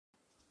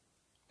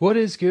What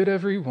is good,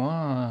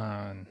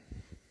 everyone?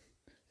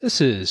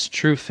 This is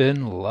Truth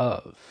in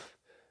Love.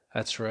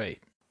 That's right.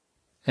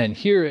 And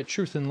here at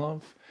Truth in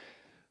Love,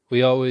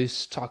 we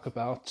always talk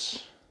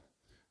about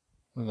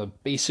one of the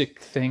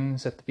basic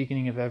things at the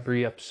beginning of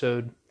every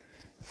episode.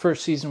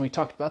 First season, we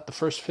talked about the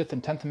First, Fifth,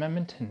 and 10th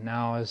Amendment, and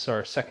now as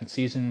our second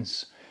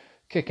season's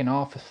kicking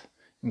off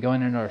and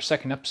going into our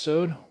second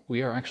episode,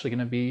 we are actually going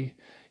to be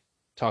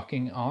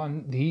talking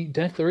on the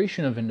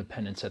Declaration of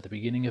Independence at the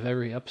beginning of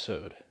every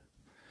episode.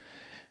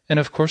 And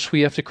of course,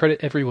 we have to credit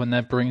everyone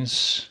that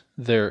brings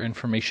their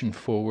information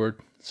forward,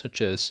 such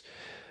as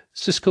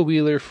Cisco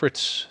Wheeler,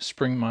 Fritz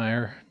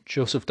Springmeyer,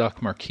 Joseph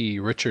Doc Marquis,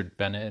 Richard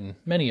Bennett, and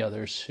many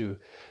others who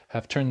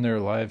have turned their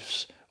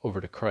lives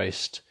over to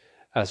Christ,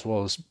 as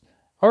well as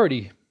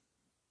already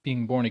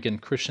being born-again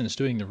Christians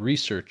doing the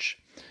research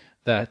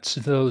that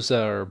those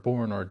that are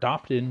born or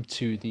adopted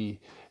into the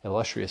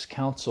illustrious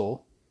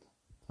council,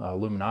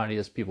 Illuminati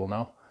as people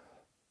know,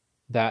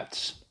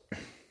 that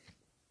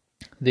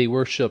they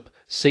worship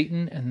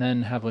Satan and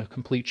then have a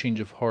complete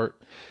change of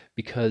heart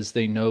because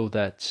they know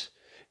that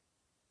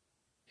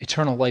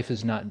eternal life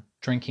is not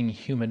drinking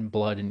human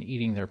blood and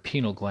eating their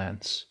pineal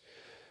glands.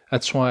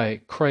 That's why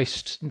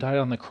Christ died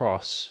on the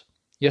cross.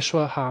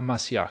 Yeshua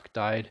HaMashiach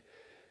died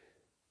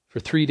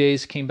for 3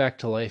 days, came back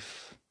to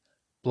life,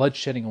 blood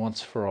shedding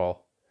once for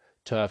all,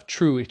 to have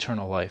true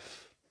eternal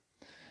life.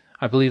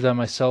 I believe that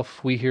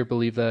myself. We here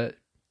believe that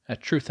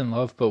at Truth and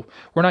Love, but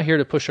we're not here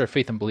to push our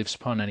faith and beliefs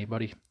upon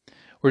anybody.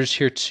 We're just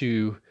here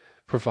to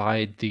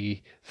provide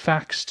the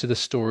facts to the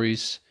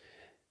stories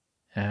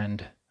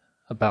and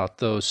about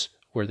those,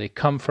 where they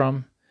come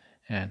from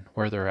and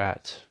where they're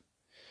at.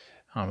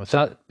 With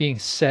that being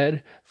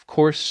said, of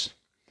course,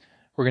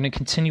 we're going to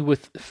continue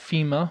with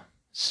FEMA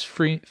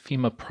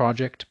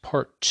Project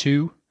Part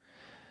 2.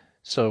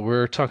 So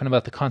we're talking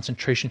about the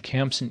concentration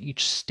camps in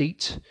each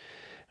state. And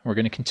we're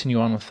going to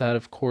continue on with that,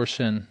 of course,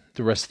 and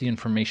the rest of the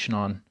information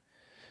on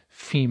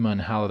FEMA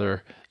and how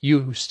they're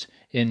used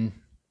in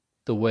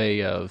the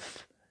way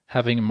of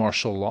having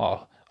martial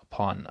law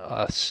upon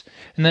us.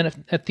 And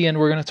then at the end,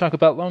 we're going to talk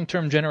about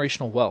long-term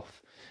generational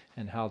wealth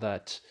and how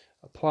that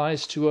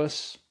applies to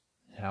us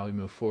and how we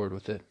move forward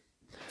with it.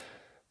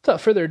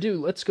 Without further ado,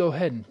 let's go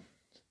ahead and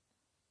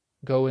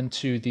go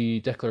into the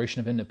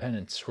Declaration of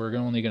Independence. We're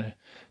only going to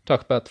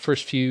talk about the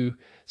first few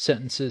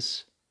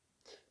sentences.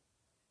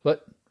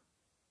 But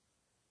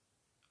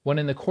when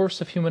in the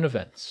course of human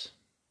events,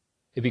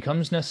 it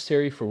becomes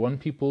necessary for one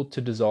people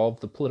to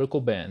dissolve the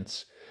political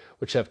bands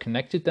which have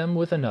connected them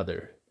with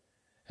another,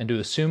 and to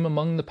assume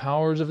among the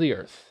powers of the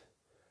earth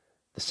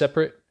the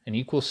separate and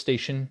equal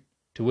station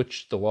to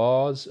which the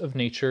laws of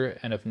nature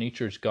and of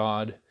nature's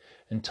God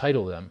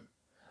entitle them,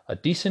 a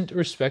decent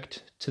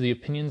respect to the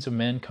opinions of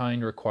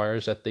mankind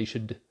requires that they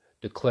should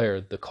declare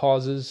the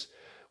causes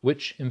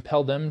which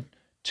impel them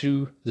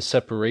to the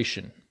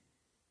separation.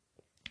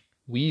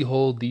 We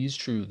hold these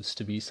truths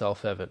to be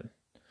self-evident,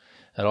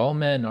 that all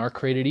men are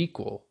created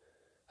equal,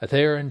 that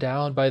they are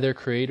endowed by their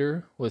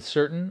Creator with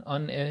certain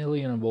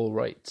unalienable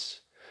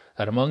rights,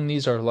 that among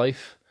these are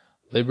life,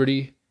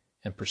 liberty,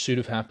 and pursuit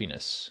of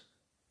happiness,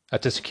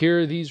 that to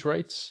secure these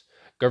rights,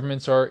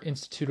 governments are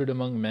instituted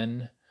among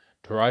men,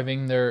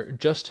 deriving their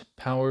just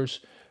powers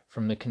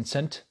from the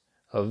consent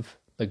of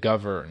the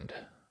governed.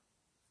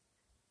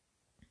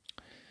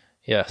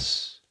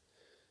 Yes,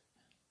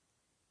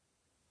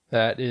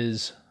 that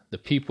is the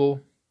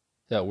people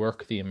that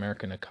work the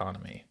American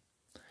economy,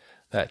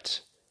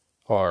 that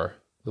are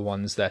the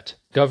ones that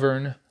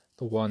govern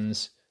the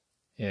ones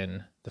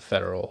in the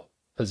federal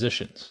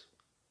positions.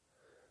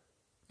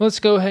 Let's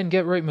go ahead and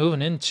get right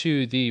moving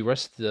into the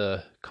rest of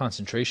the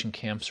concentration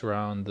camps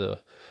around the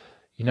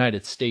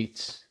United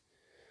States.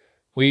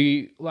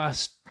 We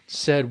last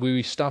said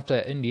we stopped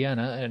at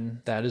Indiana, and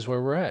that is where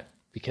we're at,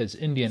 because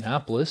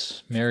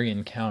Indianapolis,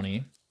 Marion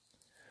County,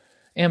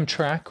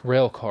 Amtrak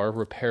railcar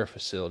repair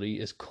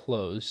facility is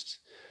closed.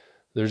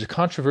 There's a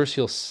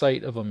controversial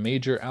site of a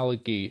major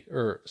alleged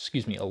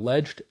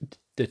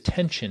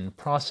detention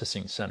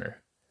processing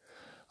center.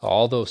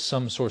 Although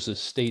some sources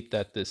state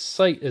that this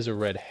site is a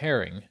red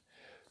herring,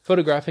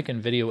 photographic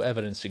and video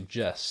evidence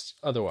suggests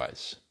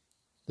otherwise.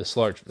 This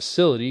large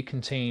facility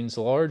contains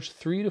large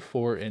 3 to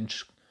 4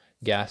 inch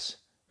gas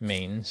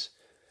mains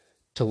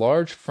to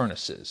large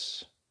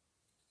furnaces.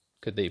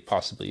 Could they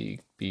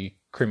possibly be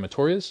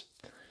crematorias?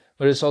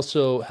 But it's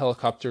also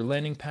helicopter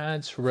landing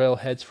pads, rail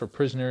heads for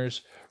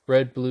prisoners,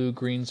 red, blue,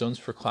 green zones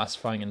for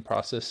classifying and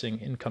processing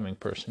incoming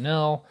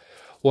personnel,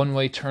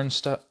 one-way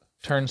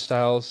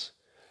turnstiles,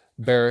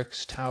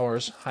 barracks,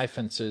 towers, high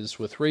fences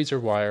with razor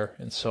wire,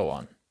 and so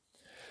on.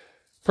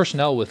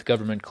 Personnel with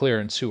government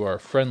clearance who are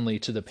friendly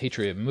to the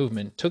Patriot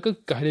movement took a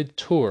guided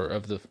tour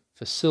of the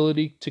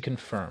facility to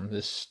confirm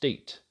this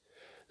state.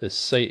 This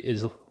site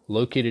is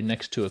located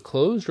next to a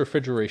closed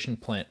refrigeration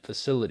plant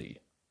facility.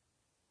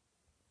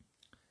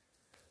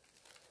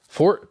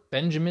 Fort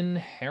Benjamin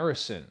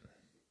Harrison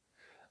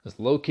is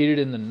located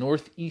in the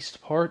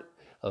northeast part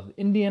of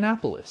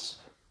Indianapolis.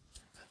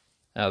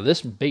 Now,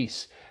 this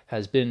base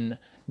has been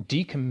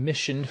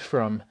decommissioned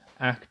from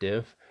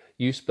active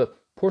use, but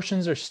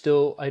portions are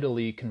still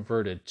idly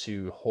converted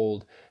to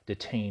hold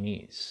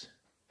detainees.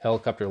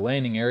 Helicopter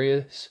landing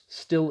areas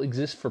still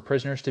exist for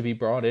prisoners to be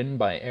brought in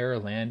by air,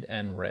 land,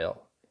 and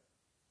rail.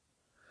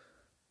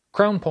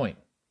 Crown Point,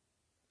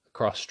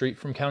 across street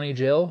from County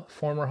Jail,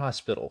 former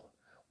hospital.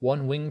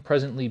 One wing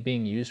presently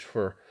being used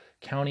for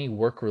County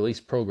Work Release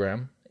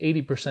Program,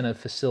 80% of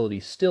facility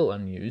still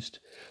unused,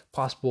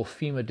 possible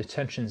FEMA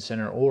detention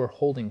center or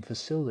holding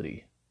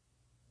facility.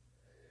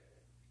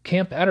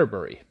 Camp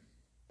Atterbury,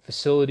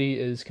 facility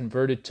is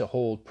converted to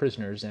hold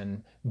prisoners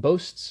and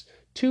boasts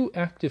 2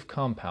 active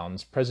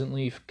compounds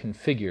presently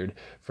configured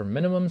for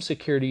minimum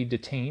security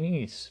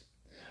detainees.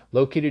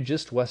 Located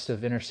just west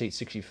of Interstate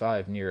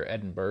 65 near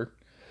Edinburgh,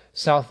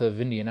 south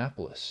of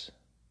Indianapolis.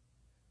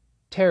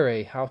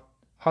 Terre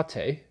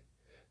Haute,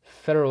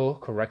 Federal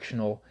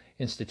Correctional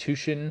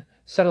Institution,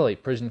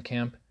 Satellite Prison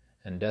Camp,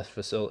 and Death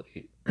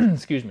Facility.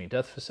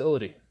 Death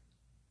Facility.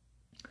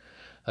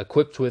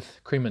 Equipped with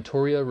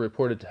crematoria,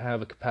 reported to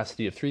have a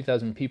capacity of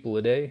 3,000 people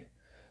a day.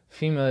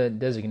 FEMA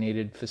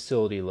designated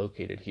facility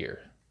located here.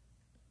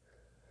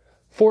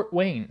 Fort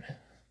Wayne,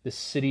 this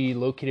city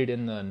located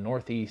in the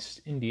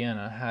northeast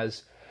Indiana,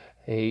 has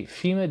a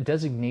FEMA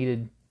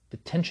designated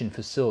detention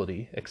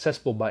facility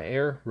accessible by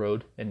air,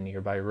 road, and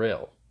nearby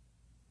rail.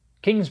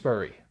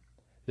 Kingsbury,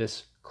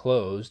 this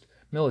closed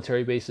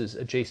military base is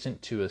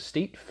adjacent to a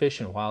state fish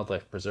and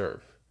wildlife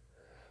preserve.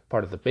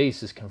 Part of the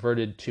base is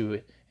converted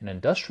to an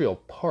industrial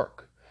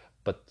park,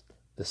 but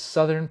the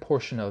southern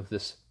portion of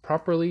this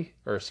property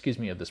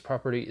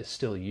is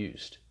still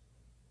used.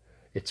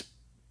 It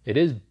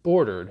is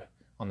bordered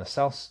on the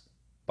south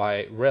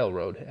by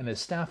railroad and is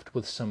staffed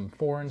with some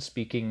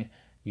foreign-speaking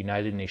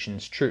United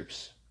Nations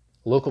troops.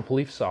 A local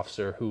police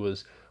officer who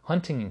was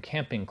hunting and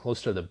camping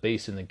close to the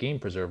base in the game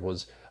preserve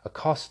was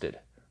accosted,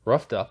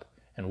 roughed up,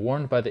 and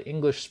warned by the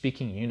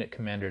English-speaking unit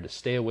commander to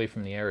stay away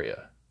from the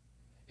area.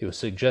 It was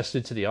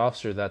suggested to the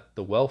officer that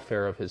the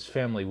welfare of his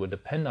family would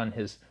depend on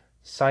his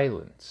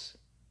silence.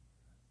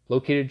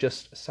 Located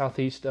just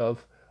southeast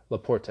of La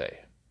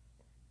Porte.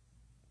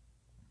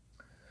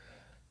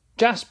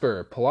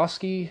 Jasper,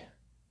 Pulaski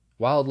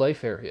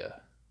Wildlife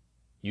Area.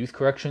 Youth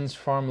Corrections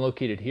Farm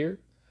located here.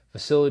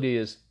 Facility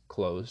is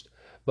closed,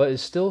 but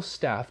is still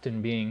staffed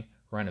and being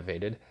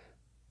renovated.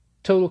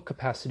 Total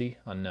capacity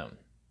unknown.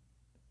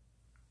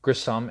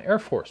 Grissom Air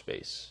Force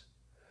Base.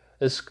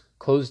 This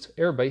closed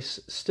airbase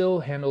still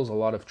handles a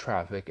lot of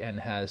traffic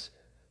and has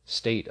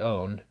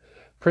state-owned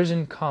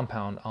prison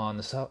compound on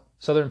the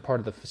southern part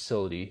of the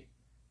facility,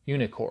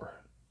 Unicor.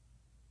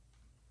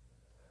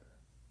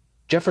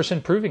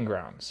 Jefferson Proving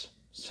Grounds,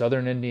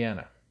 southern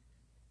Indiana.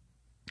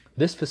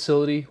 This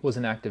facility was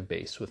an active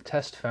base with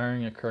test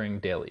firing occurring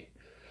daily.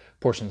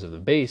 Portions of the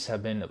base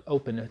have been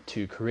opened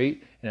to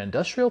create an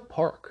industrial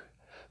park,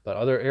 but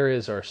other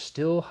areas are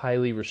still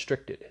highly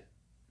restricted.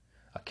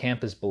 A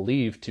camp is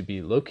believed to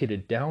be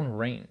located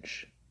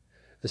downrange.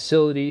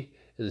 Facility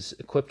is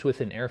equipped with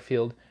an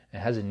airfield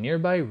and has a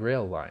nearby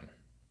rail line.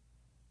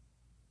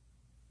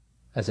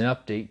 As an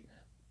update,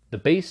 the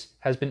base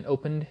has been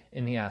opened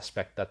in the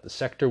aspect that the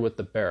sector with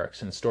the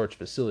barracks and storage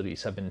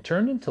facilities have been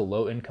turned into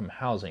low-income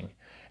housing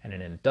and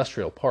an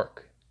industrial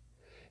park.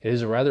 It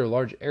is a rather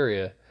large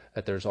area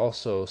that there's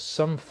also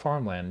some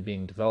farmland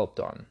being developed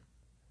on.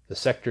 The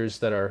sectors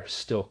that are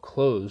still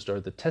closed are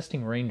the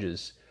testing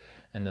ranges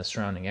and the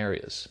surrounding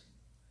areas.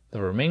 They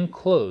remain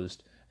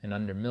closed and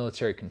under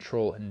military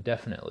control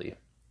indefinitely.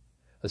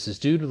 This is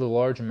due to the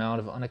large amount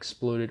of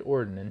unexploded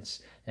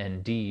ordnance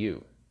and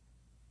DU.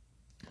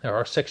 There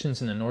are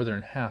sections in the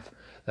northern half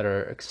that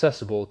are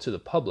accessible to the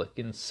public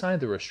inside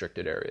the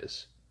restricted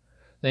areas.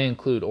 They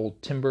include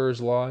Old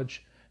Timbers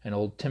Lodge and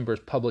Old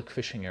Timbers Public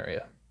Fishing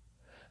Area.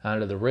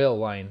 Out of the rail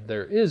line,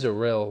 there is a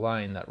rail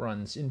line that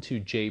runs into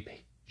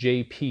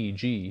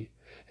JPG.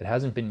 It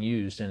hasn't been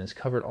used and is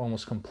covered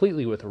almost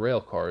completely with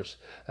rail cars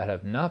that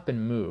have not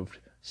been moved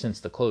since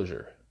the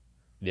closure.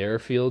 The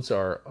airfields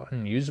are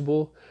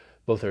unusable,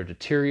 both are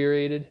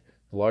deteriorated.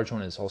 The large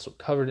one is also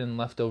covered in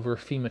leftover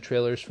FEMA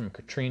trailers from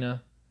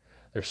Katrina.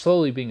 They're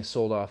slowly being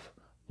sold off,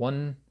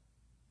 one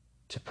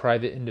to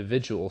private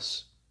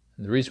individuals.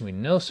 And the reason we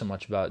know so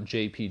much about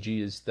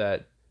JPG is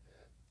that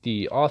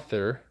the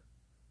author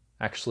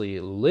actually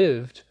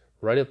lived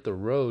right up the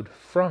road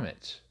from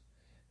it.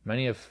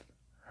 Many of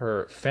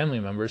her family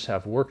members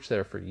have worked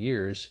there for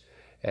years,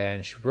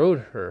 and she rode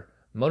her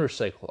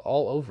motorcycle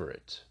all over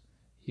it.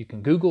 You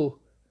can go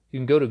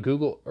to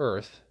Google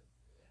Earth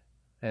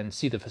and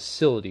see the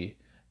facility,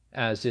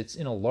 as it's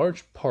in a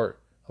large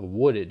part of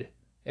wooded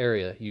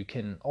area. You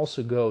can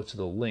also go to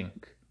the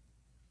link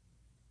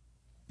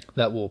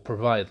that we'll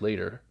provide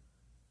later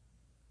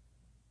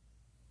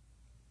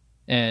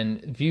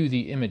and view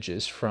the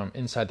images from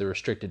inside the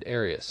restricted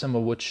area, some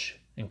of which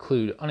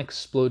include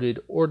unexploded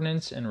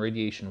ordnance and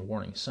radiation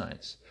warning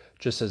signs.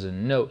 Just as a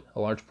note, a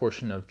large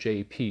portion of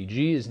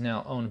JPG is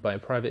now owned by a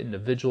private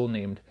individual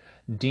named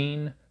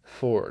Dean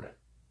Ford.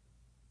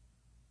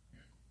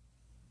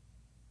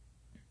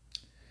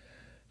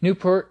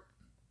 Newport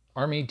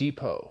Army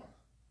Depot.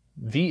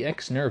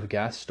 VX Nerve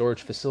Gas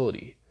Storage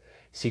Facility.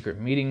 Secret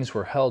meetings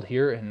were held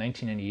here in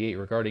 1998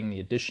 regarding the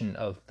addition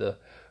of the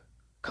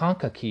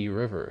Kankakee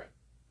River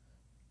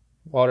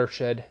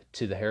watershed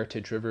to the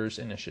Heritage Rivers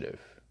Initiative.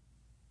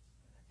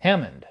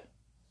 Hammond.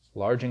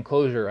 Large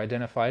enclosure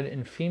identified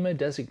in FEMA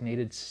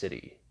designated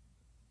city.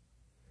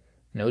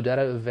 No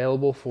data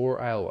available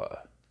for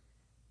Iowa.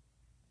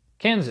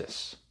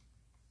 Kansas.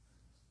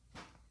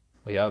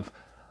 We have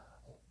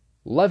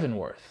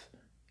Leavenworth,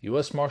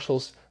 U.S.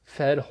 Marshals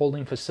Fed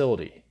Holding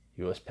Facility,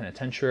 U.S.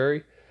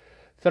 Penitentiary,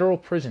 Federal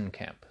Prison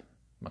Camp,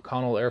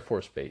 McConnell Air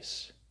Force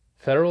Base,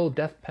 Federal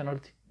Death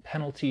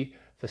Penalty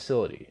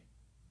Facility.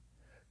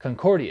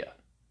 Concordia,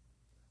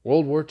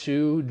 World War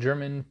II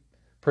German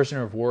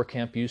prisoner of war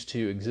camp used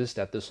to exist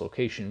at this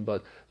location,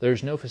 but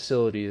there's no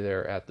facility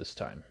there at this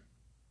time.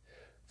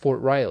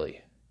 Fort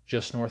Riley,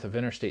 just north of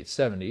Interstate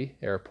 70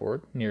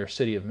 Airport, near the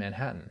city of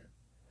Manhattan.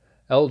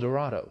 El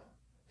Dorado,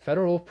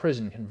 federal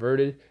prison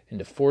converted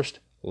into forced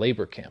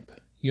labor camp,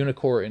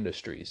 Unicor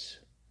Industries.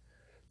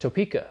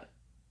 Topeka,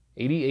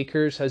 80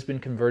 acres has been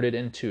converted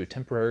into a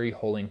temporary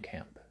holding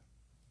camp.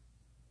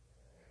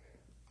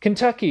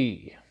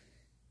 Kentucky,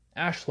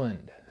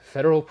 Ashland,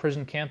 federal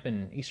prison camp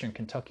in eastern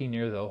Kentucky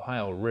near the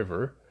Ohio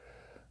River.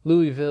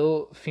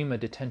 Louisville, FEMA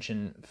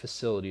detention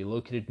facility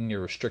located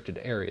near restricted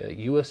area,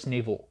 U.S.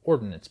 Naval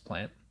Ordnance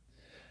Plant.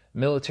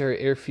 Military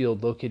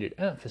airfield located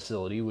at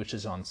facility, which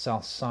is on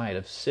south side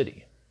of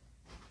city.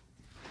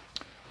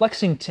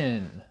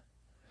 Lexington,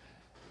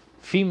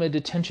 FEMA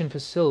detention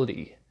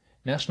facility,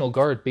 National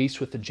Guard base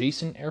with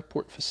adjacent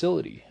airport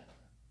facility.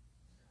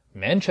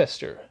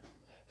 Manchester,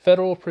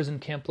 federal prison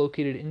camp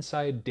located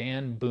inside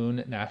Dan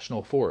Boone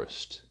National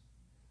Forest.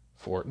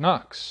 Fort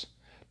Knox,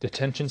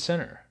 detention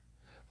center,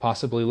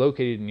 possibly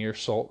located near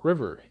Salt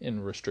River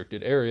in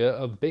restricted area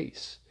of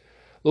base.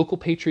 Local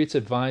patriots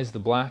advise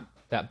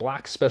that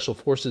black special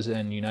forces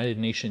and United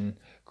Nations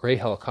gray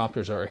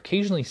helicopters are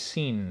occasionally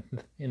seen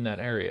in that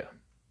area.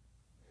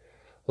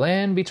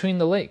 Land between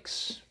the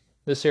lakes.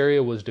 This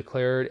area was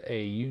declared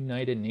a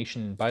United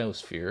Nations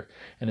biosphere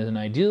and is an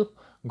ideal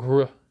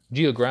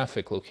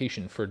geographic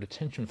location for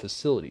detention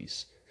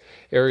facilities.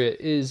 Area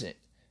is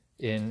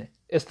in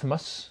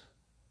isthmus,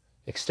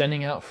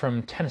 extending out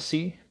from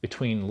Tennessee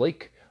between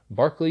Lake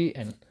Barkley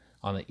and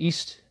on the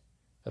east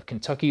of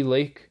Kentucky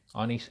Lake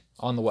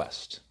on the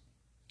west.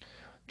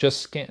 Just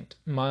scant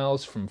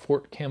miles from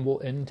Fort Campbell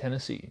in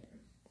Tennessee.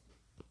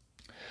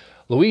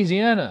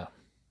 Louisiana.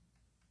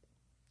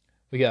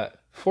 We got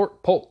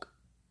Fort Polk.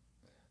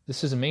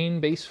 This is a main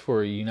base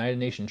for United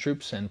Nations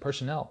troops and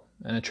personnel,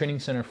 and a training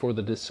center for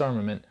the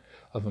disarmament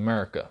of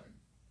America.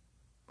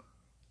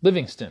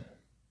 Livingston,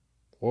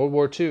 World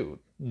War II,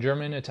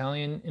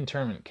 German-Italian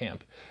internment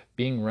camp,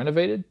 being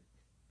renovated?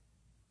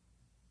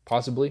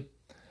 Possibly.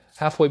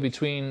 Halfway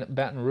between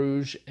Baton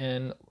Rouge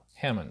and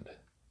Hammond,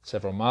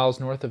 several miles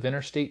north of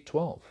Interstate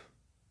 12.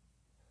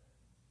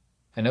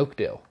 And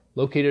Oakdale,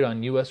 located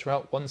on U.S.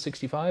 Route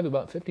 165,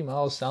 about 50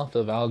 miles south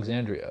of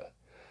Alexandria.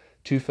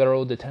 2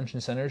 federal detention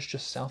centers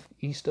just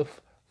southeast of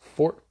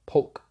Fort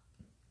Polk.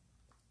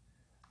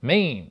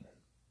 Maine.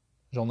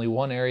 There's only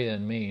one area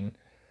in Maine.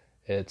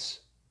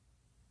 It's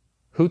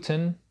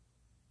Houghton,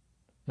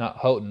 not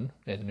Houghton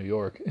in New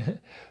York.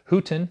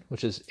 Houghton,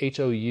 which is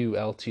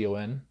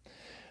Houlton.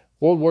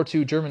 World War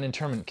II German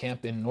internment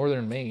camp in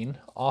northern Maine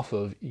off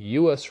of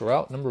U.S.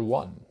 Route number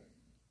 1.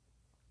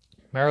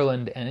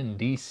 Maryland and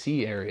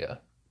D.C. area.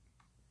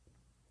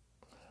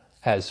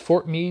 Has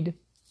Fort Meade,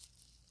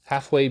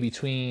 halfway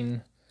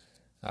between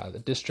the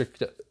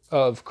District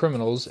of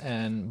Criminals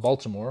and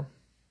Baltimore.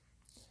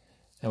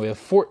 And we have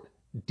Fort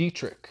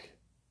Detrick,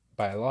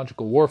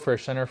 Biological Warfare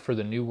Center for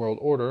the New World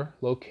Order,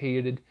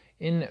 located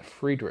in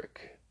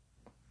Friedrich.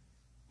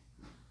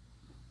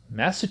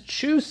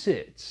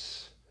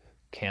 Massachusetts,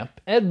 Camp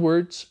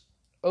Edwards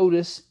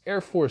Otis Air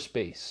Force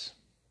Base.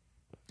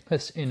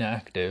 This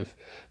inactive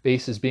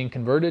base is being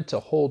converted to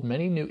hold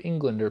many New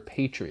Englander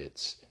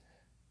patriots.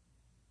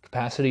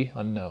 Capacity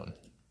unknown.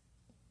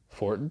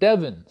 Fort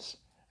Devens,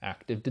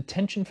 active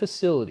detention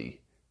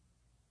facility.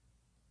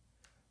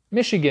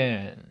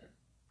 Michigan,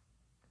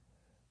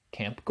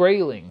 Camp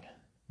Grayling,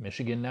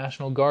 Michigan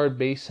National Guard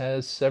base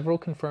has several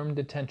confirmed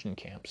detention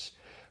camps.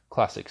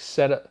 Classic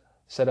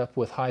setup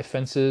with high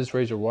fences,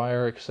 razor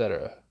wire,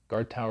 etc.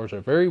 Guard towers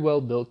are very well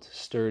built,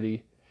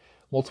 sturdy,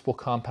 multiple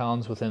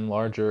compounds within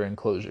larger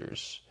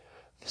enclosures.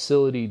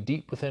 Facility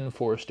deep within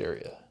forest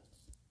area.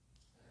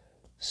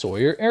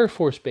 Sawyer Air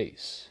Force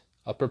Base,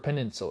 Upper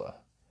Peninsula,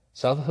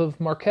 south of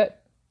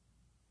Marquette.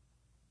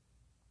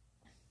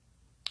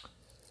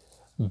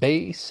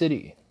 Bay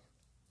City,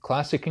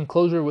 classic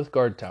enclosure with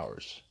guard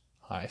towers,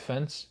 high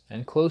fence,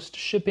 and close to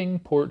shipping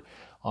port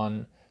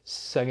on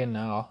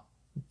Saginaw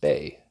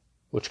Bay,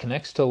 which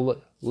connects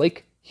to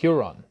Lake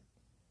Huron.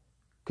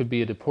 Could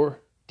be a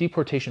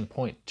deportation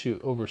point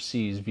to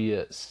overseas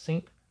via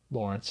St.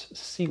 Lawrence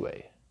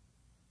Seaway.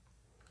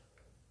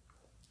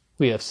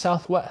 We have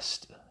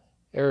Southwest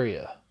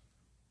area.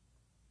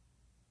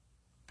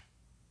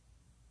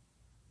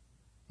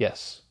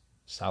 Yes,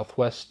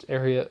 southwest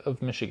area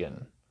of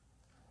Michigan.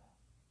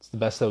 the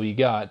best that we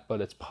got,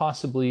 but it's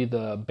possibly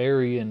the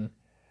Berrien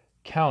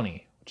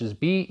County, which is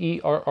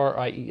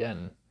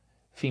Berrien,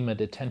 FEMA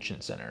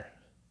Detention Center.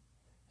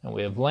 And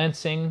we have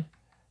Lansing,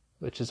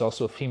 which is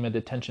also a FEMA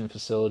detention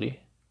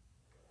facility.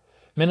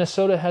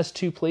 Minnesota has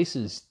two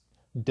places,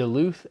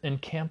 Duluth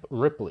and Camp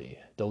Ripley.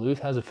 Duluth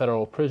has a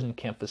federal prison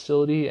camp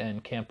facility,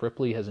 and Camp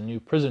Ripley has a new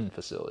prison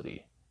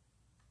facility.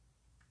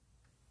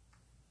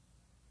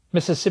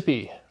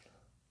 Mississippi,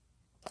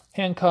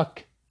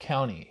 Hancock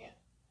County,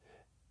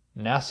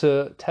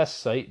 NASA test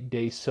site,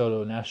 De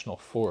Soto National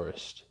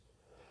Forest.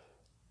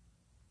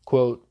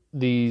 Quote,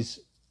 this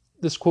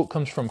quote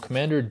comes from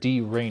Commander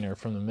D. Rayner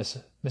from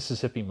the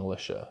Mississippi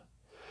Militia.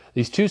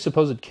 These two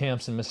supposed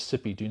camps in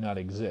Mississippi do not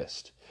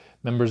exist.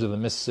 Members of the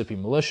Mississippi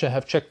Militia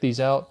have checked these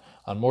out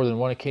on more than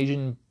one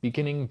occasion,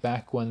 beginning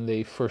back when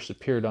they first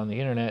appeared on the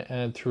internet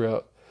and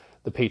throughout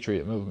the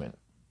Patriot movement.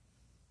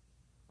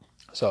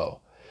 So,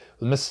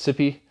 with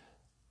Mississippi,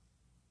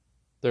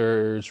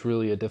 there's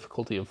really a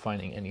difficulty of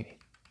finding any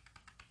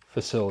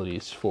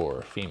facilities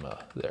for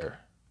FEMA there.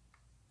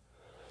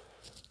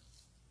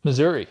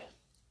 Missouri,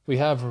 we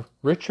have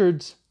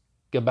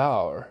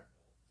Richards-Gebaur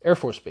Air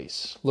Force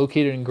Base,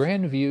 located in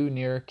Grandview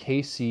near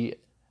KC,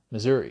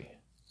 Missouri.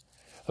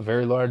 A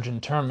very large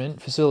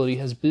internment facility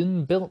has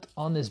been built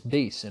on this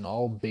base, and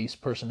all base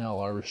personnel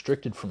are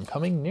restricted from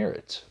coming near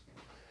it.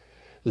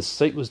 This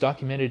site was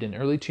documented in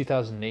early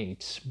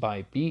 2008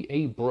 by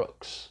B.A.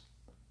 Brooks.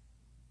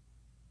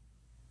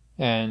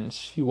 And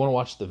if you want to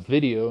watch the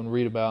video and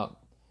read about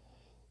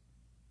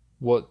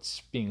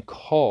what's being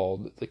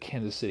called the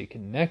Kansas City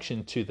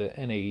connection to the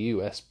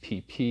NAU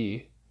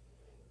SPP,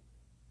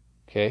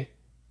 okay,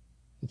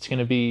 it's going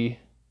to be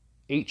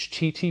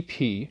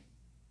http://www.uaff,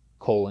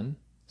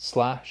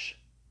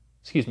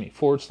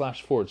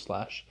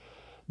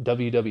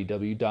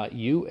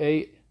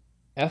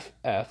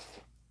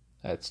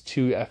 that's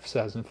two F's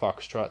as in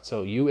Foxtrot,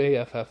 so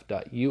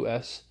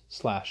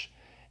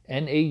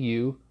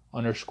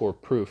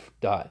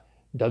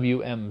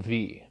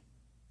uaff.us/nau_proof.wmv.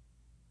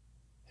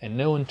 And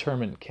no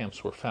internment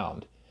camps were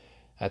found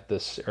at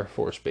this Air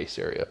Force Base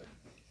area.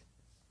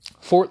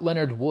 Fort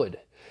Leonard Wood,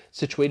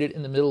 situated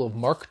in the middle of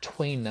Mark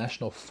Twain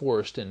National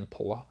Forest in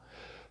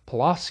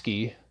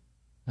Pulaski,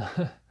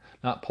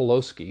 not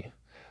Pulaski,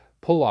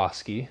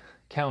 Pulaski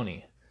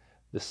County.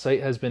 The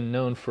site has been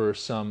known for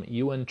some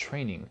UN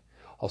training,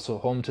 also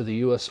home to the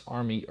U.S.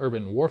 Army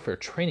Urban Warfare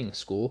Training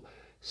School,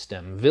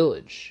 STEM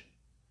Village.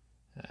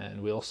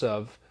 And we also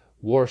have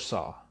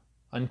Warsaw,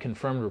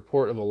 unconfirmed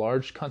report of a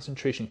large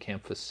concentration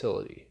camp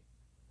facility.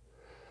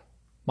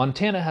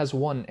 Montana has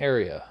one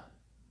area,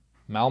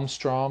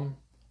 Malmstrom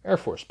Air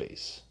Force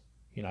Base,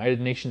 United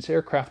Nations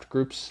aircraft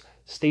groups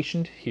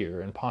stationed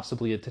here and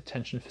possibly a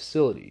detention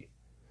facility.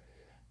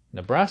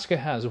 Nebraska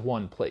has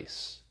one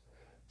place,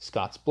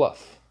 Scotts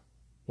Bluff,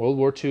 World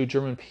War II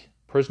German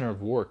prisoner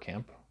of war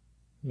camp,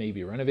 may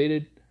be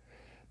renovated.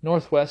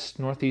 Northwest,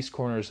 northeast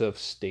corners of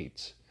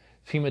states,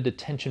 FEMA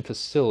detention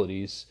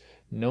facilities,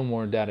 no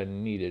more data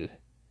needed,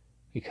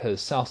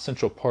 because south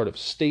central part of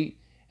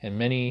state and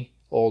many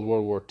old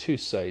World War II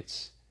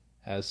sites,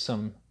 as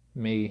some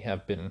may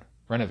have been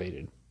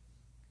renovated.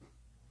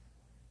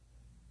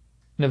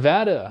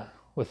 Nevada,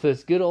 with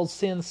this good old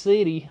Sin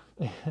City.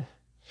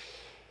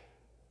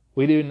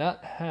 We do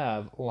not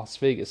have Las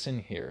Vegas in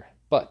here,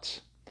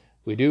 but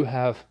we do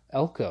have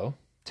Elko,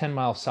 10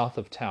 miles south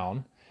of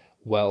town.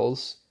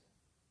 Wells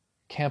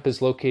camp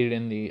is located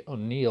in the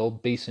O'Neill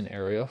Basin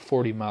area,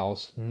 40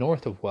 miles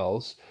north of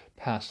Wells,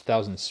 past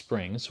Thousand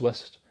Springs,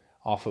 west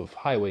off of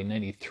Highway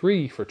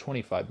 93 for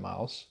 25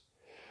 miles.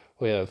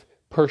 We have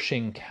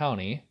Pershing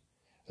County.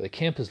 The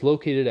camp is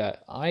located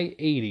at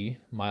I-80,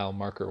 mile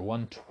marker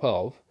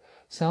 112,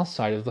 south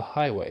side of the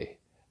highway,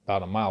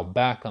 about a mile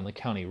back on the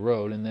county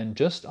road, and then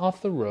just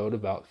off the road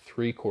about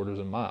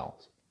 3/4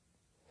 miles.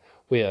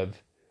 We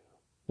have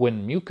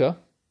Winnemucca,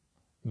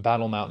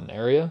 Battle Mountain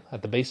area,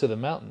 at the base of the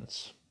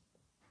mountains.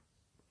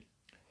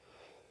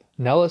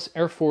 Nellis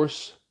Air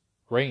Force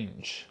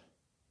Range,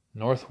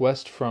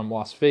 northwest from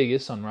Las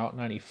Vegas on Route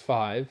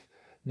 95.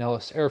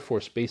 Nellis Air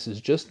Force Base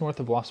is just north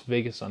of Las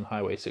Vegas on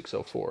Highway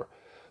 604.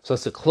 So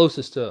that's the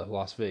closest to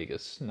Las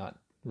Vegas, not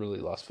really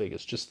Las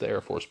Vegas, just the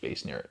Air Force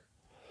Base near it.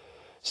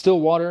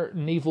 Stillwater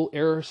Naval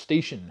Air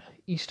Station,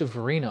 east of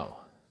Reno.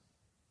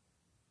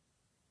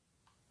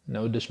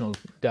 No additional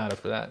data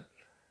for that.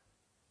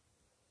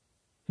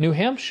 New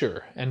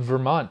Hampshire and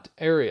Vermont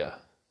area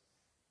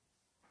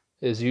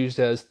is used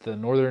as the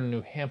northern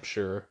New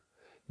Hampshire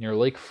near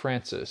Lake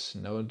Francis.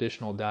 No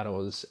additional data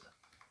was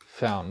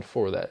found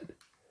for that.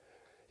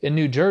 In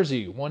New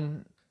Jersey,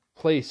 one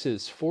place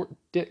is Fort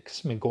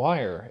Dix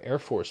McGuire Air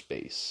Force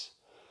Base.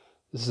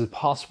 This is a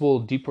possible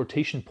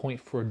deportation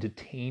point for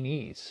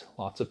detainees.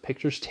 Lots of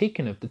pictures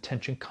taken of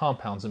detention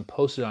compounds and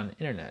posted on the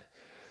internet.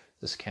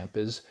 This camp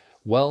is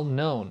well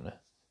known.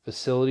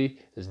 Facility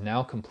is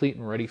now complete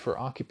and ready for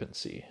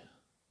occupancy.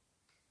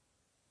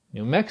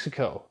 New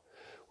Mexico,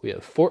 we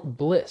have Fort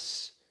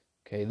Bliss.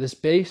 Okay, this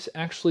base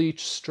actually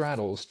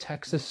straddles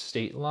Texas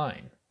state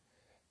line.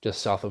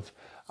 Just south of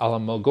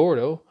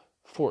Alamogordo,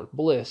 Fort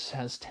Bliss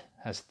has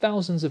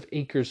thousands of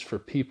acres for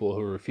people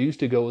who refuse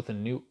to go with the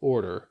new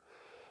order.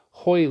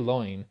 Hoi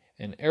Loin,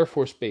 an Air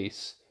Force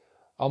base,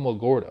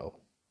 Alamogordo,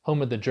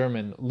 home of the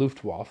German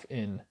Luftwaffe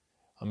in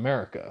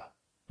America,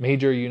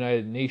 major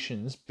United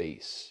Nations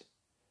base.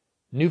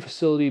 New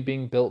facility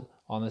being built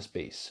on this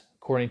base,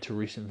 according to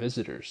recent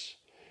visitors.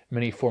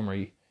 Many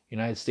former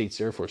United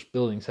States Air Force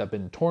buildings have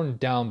been torn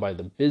down by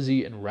the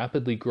busy and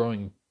rapidly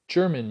growing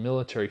German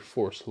military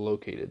force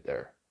located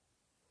there.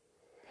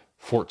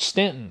 Fort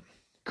Stanton,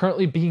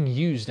 currently being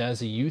used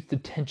as a youth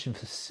detention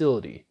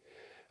facility,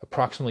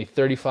 approximately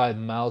 35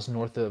 miles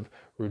north of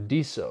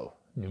Ruidoso,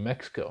 New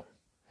Mexico.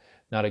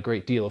 Not a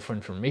great deal of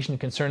information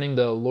concerning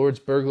the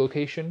Lordsburg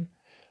location,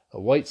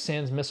 a White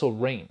Sands Missile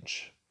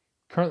Range,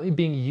 currently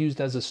being used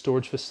as a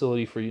storage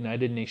facility for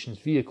United Nations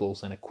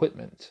vehicles and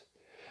equipment.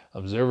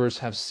 Observers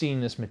have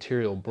seen this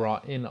material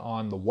brought in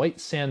on the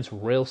White Sands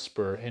Rail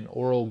Spur in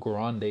Oro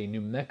Grande,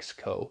 New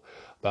Mexico,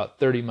 about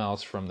 30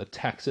 miles from the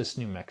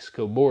Texas-New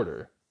Mexico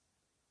border.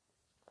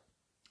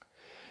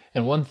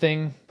 And one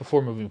thing,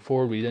 before moving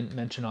forward, we didn't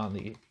mention on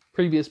the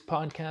previous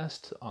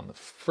podcast, on the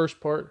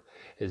first part,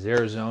 is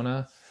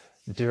Arizona.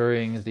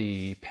 During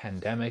the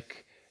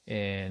pandemic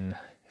in,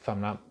 if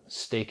I'm not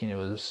mistaken, it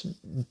was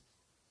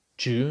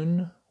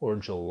June or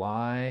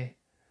July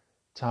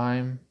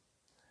time,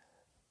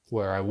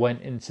 where I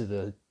went into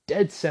the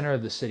dead center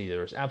of the city.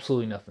 There was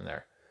absolutely nothing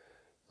there.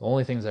 The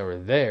only things that were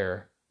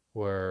there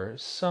were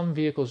some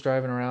vehicles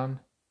driving around.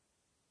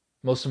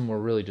 Most of them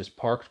were really just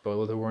parked,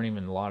 but there weren't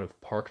even a lot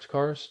of parked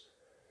cars.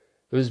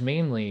 It was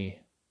mainly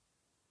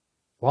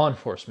law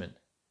enforcement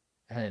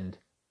and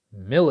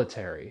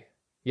military.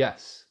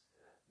 Yes,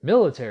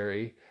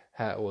 military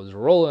was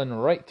rolling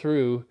right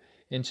through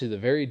into the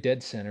very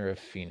dead center of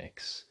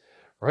Phoenix,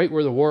 right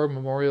where the War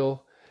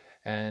Memorial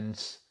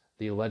and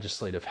the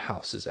Legislative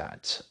House is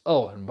at.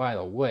 Oh, and by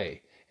the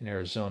way, in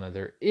Arizona,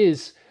 there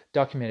is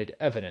documented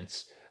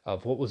evidence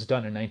of what was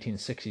done in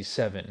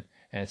 1967,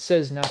 and it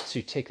says not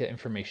to take that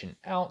information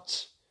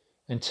out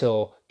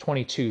until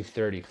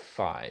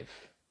 2235,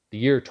 the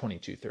year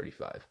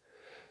 2235.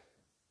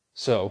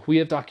 So we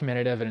have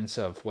documented evidence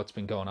of what's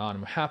been going on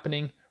and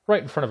happening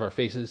right in front of our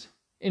faces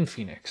in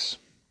Phoenix.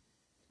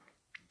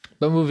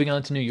 But moving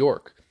on to New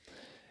York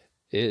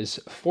is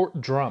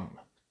Fort Drum,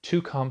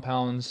 2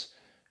 compounds,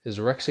 is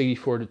a Rex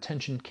 84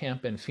 detention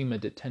camp and FEMA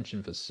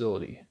detention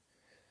facility.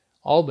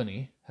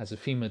 Albany has a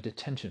FEMA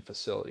detention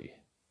facility.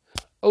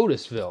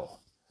 Otisville,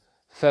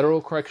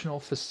 Federal Correctional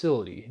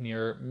Facility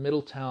near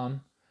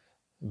Middletown,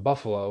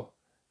 Buffalo,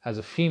 has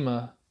a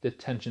FEMA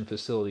detention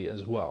facility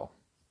as well.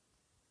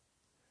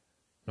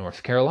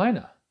 North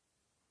Carolina,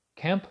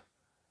 Camp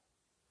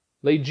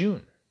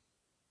Lejeune,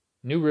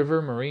 New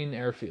River Marine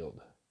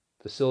Airfield.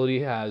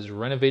 Facility has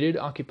renovated,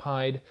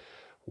 occupied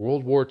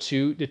World War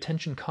II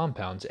detention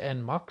compounds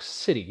and mock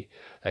city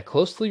that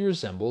closely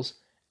resembles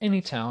any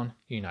town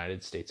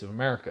United States of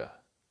America.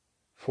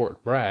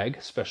 Fort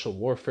Bragg Special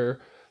Warfare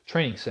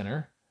Training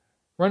Center,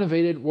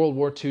 renovated World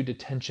War II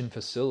detention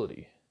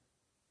facility.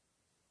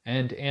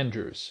 And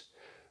Andrews,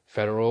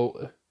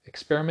 federal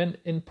experiment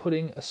in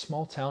putting a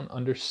small town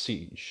under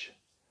siege.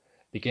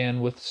 Began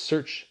with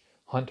search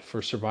hunt for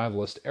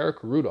survivalist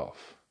Eric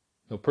Rudolph.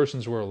 No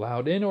persons were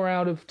allowed in or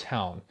out of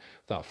town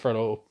without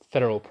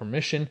federal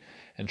permission,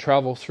 and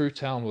travel through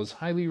town was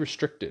highly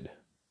restricted.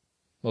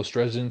 Most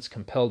residents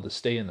compelled to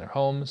stay in their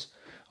homes.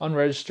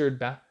 Unregistered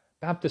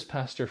Baptist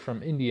pastor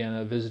from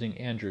Indiana visiting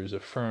Andrews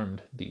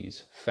affirmed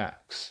these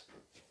facts.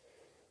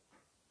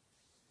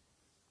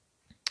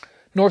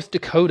 North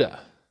Dakota,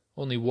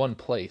 only one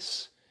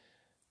place.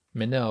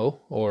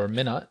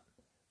 Minot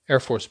Air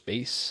Force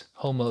Base,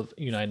 home of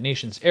United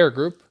Nations Air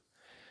Group.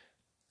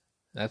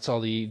 That's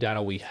all the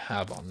data we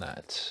have on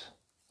that.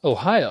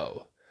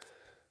 Ohio,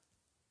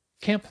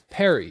 Camp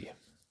Perry.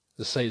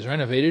 The site is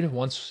renovated,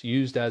 once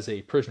used as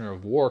a prisoner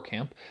of war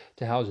camp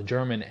to house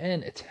German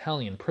and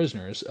Italian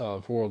prisoners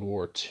of World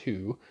War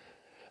II.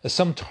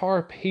 Some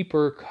tar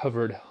paper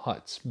covered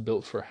huts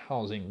built for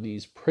housing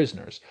these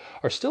prisoners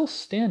are still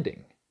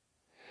standing.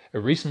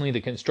 Recently,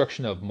 the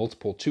construction of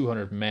multiple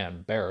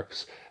 200-man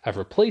barracks have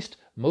replaced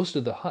most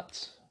of the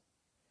huts.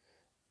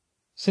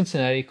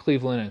 Cincinnati,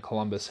 Cleveland, and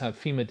Columbus have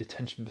FEMA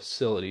detention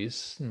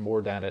facilities.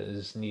 More data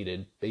is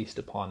needed based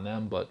upon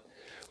them, but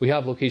we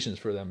have locations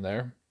for them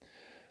there.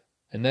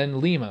 And then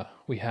Lima,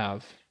 we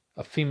have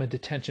a FEMA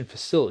detention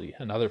facility,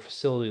 another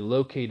facility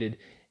located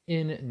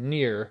in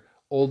near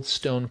Old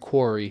Stone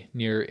Quarry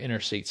near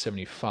Interstate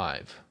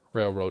 75.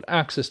 Railroad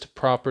access to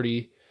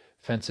property,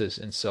 fences,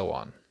 and so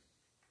on.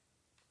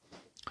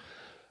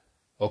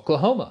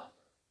 Oklahoma,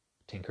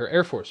 Tinker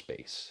Air Force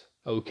Base,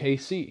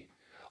 OKC.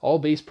 All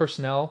base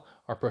personnel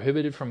are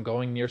prohibited from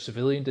going near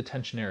civilian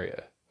detention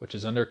area, which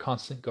is under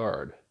constant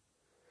guard.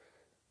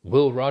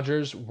 Will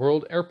Rogers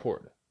World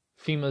Airport,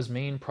 FEMA's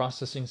main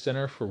processing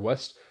center for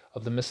west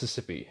of the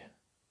Mississippi.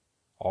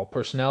 All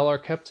personnel are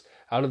kept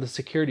out of the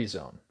security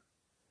zone.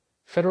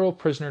 Federal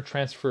Prisoner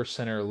Transfer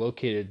Center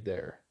located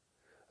there.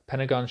 A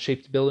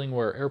Pentagon-shaped building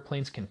where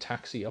airplanes can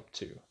taxi up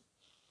to.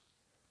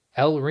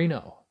 El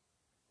Reno,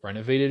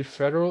 renovated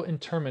federal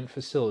internment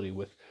facility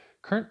with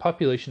current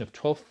population of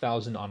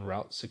 12,000 on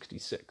Route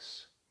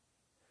 66.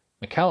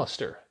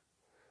 McAllister,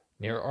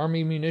 near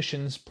Army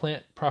munitions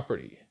plant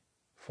property,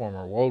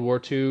 former World War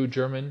II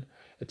German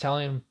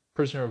Italian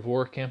prisoner of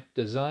war camp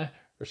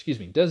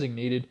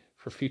designated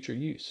for future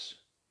use.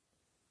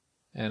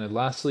 And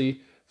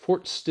lastly,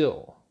 Fort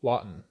Still,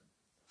 Lawton,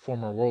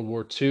 former World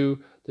War II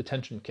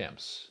detention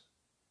camps.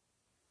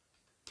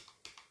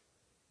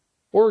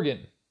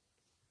 Oregon,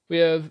 we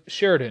have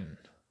Sheridan,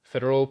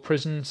 federal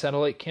prison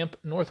satellite camp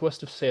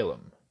northwest of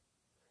Salem.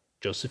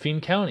 Josephine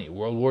County,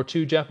 World War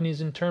II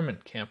Japanese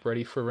internment camp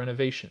ready for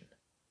renovation.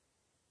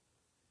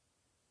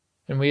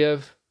 And we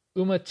have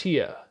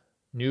Umatea,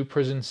 new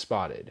prison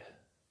spotted.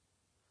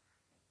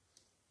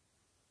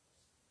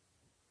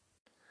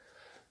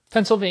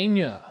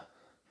 Pennsylvania,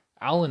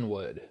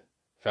 Allenwood,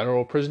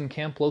 federal prison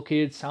camp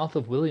located south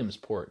of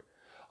Williamsport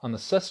on the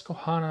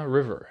Susquehanna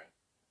River,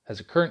 has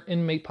a current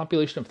inmate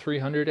population of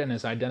 300 and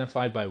is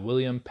identified by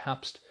William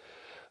Pabst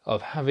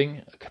of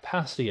having a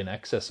capacity in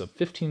excess of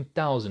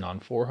 15,000 on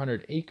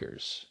 400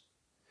 acres.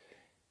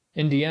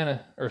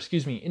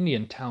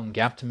 Indiantown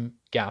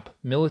Gap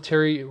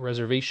Military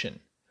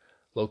Reservation,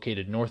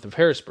 located north of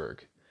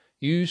Harrisburg,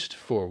 used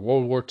for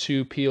World War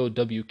II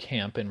POW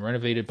camp and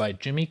renovated by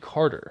Jimmy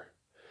Carter,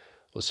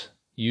 was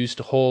used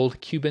to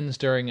hold Cubans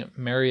during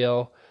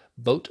Mariel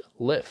Boat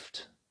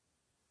Lift.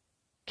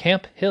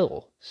 Camp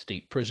Hill,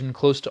 state prison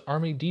close to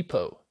Army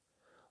Depot,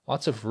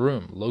 lots of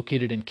room,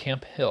 located in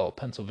Camp Hill,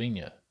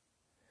 Pennsylvania.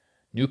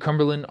 New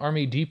Cumberland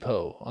Army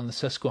Depot on the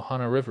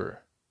Susquehanna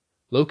River,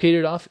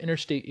 located off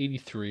Interstate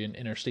 83 and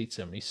Interstate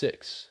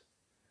 76.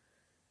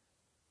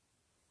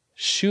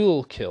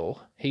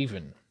 Schuylkill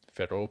Haven,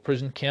 federal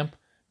prison camp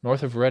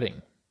north of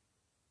Reading.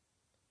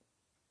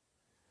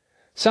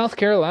 South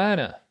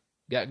Carolina,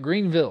 got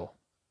Greenville.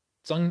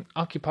 It's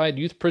unoccupied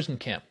youth prison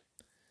camp.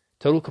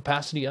 Total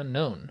capacity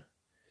unknown.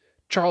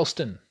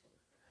 Charleston,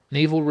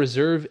 Naval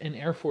Reserve and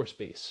Air Force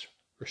Base.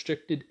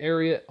 Restricted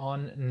area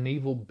on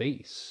Naval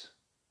Base.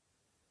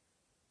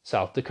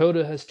 South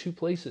Dakota has two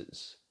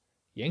places.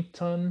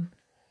 Yankton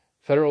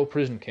Federal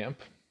Prison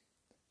Camp.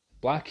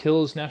 Black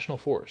Hills National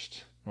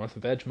Forest, north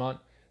of Edgemont,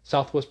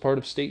 southwest part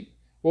of state.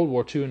 World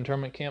War II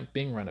internment camp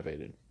being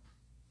renovated.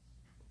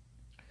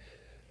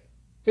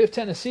 We have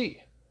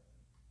Tennessee.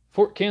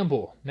 Fort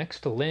Campbell, next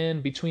to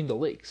land between the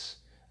lakes,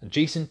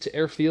 adjacent to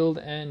airfield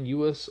and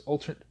U.S.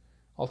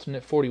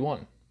 Alternate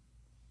 41.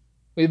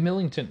 We have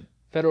Millington,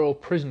 federal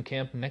prison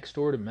camp next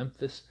door to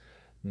Memphis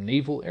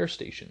Naval Air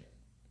Station.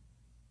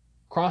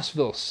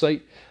 Crossville,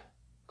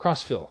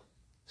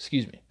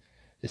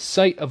 the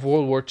site of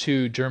World War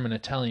II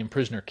German-Italian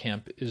prisoner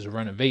camp is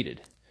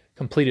renovated.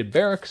 Completed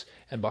barracks,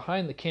 and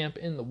behind the camp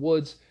in the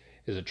woods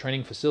is a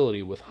training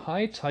facility with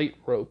high tight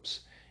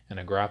ropes and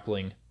a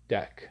grappling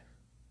deck.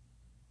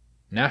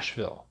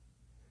 Nashville.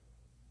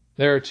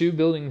 There are two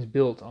buildings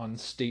built on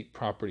state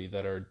property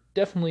that are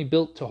definitely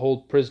built to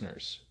hold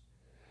prisoners.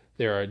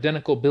 They are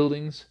identical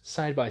buildings,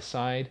 side by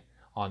side,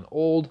 on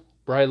Old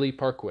Briley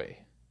Parkway.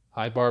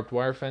 High barbed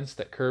wire fence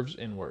that curves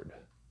inward.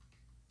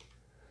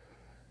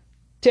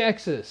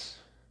 Texas.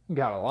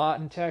 Got a lot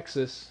in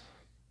Texas.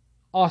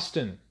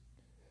 Austin.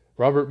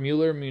 Robert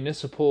Mueller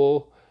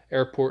Municipal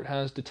Airport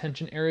has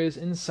detention areas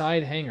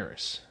inside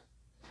hangars.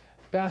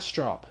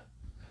 Bastrop.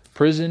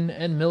 Prison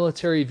and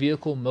military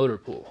vehicle motor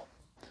pool.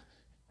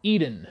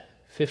 Eden.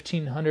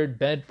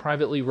 1,500-bed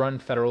privately run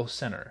federal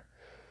center.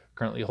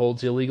 Currently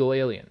holds illegal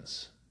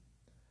aliens.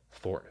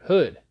 Fort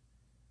Hood.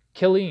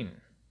 Killeen.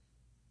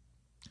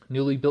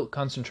 Newly built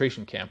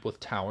concentration camp with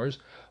towers,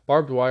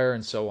 barbed wire,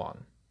 and so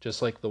on,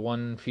 just like the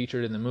one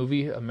featured in the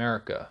movie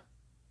America.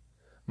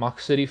 Mock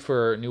City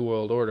for New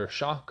World Order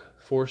shock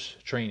force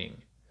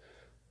training.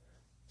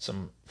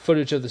 Some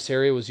footage of this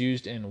area was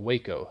used in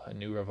Waco, A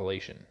New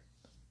Revelation.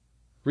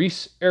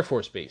 Reese Air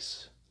Force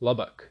Base,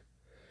 Lubbock.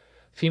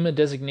 FEMA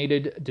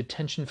designated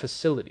detention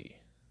facility.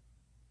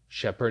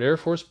 Shepherd Air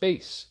Force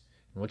Base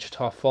in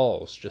Wichita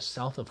Falls, just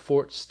south of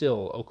Fort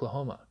Still,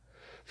 Oklahoma.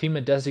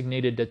 FEMA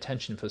designated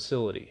detention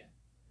facility.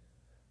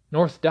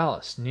 North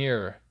Dallas,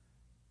 near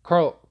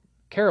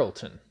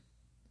Carrollton.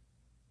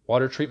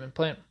 Water treatment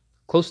plant,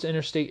 close to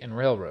interstate and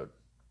railroad.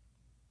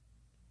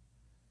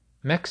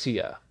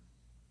 Mexia,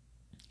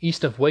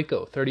 east of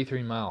Waco,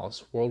 33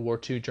 miles. World War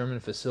II German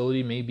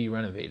facility may be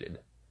renovated.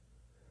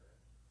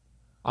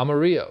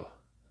 Amarillo,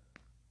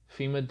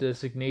 FEMA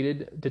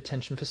designated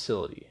detention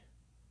facility.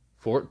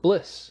 Fort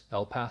Bliss,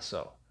 El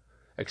Paso.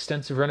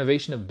 Extensive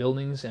renovation of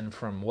buildings, and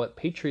from what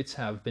patriots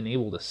have been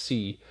able to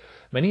see,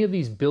 many of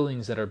these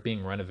buildings that are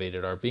being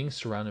renovated are being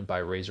surrounded by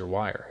razor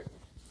wire.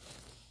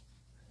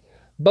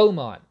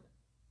 Beaumont,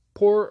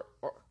 Port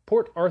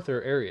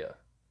Arthur area.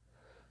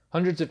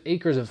 Hundreds of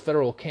acres of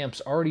federal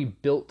camps already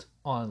built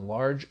on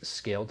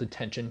large-scale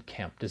detention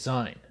camp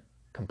design,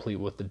 complete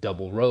with the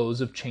double rows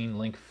of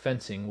chain-link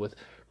fencing with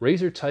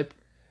razor-type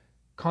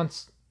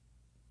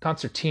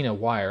concertina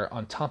wire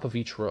on top of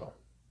each row.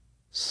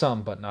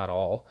 Some, but not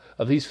all,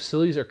 of these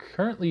facilities are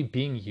currently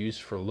being used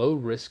for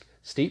low-risk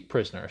state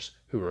prisoners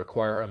who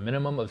require a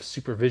minimum of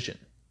supervision.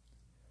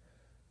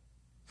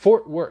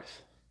 Fort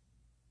Worth,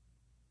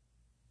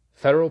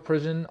 federal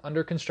prison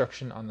under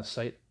construction on the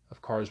site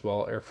of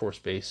Carswell Air Force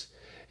Base,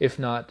 if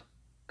not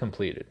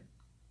completed.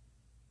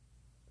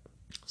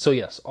 So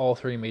yes, all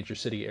three major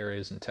city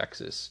areas in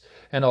Texas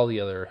and all the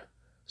other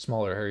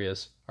smaller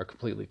areas are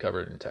completely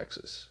covered in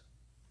Texas.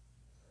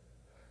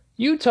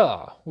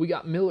 Utah, we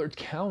got Millard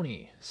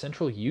County,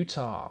 central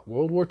Utah,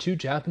 World War II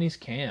Japanese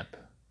camp,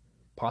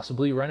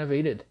 possibly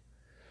renovated.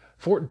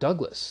 Fort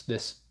Douglas,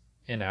 this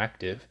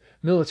inactive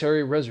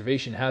military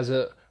reservation, has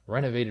a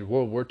renovated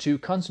World War II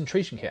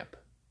concentration camp.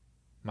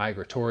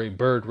 Migratory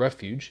Bird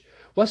Refuge,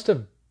 west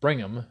of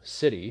Brigham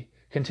City,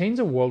 contains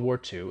a World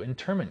War II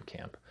internment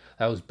camp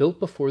that was built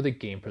before the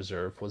game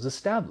preserve was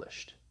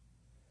established.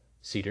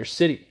 Cedar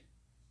City,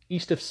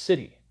 east of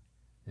City,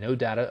 no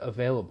data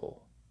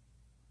available.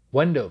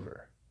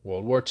 Wendover,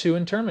 World War II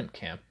internment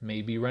camp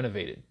may be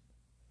renovated.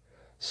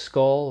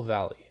 Skull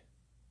Valley,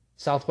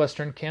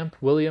 southwestern Camp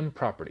William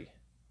property,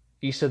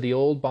 east of the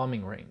old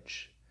bombing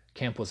range.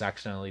 Camp was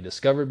accidentally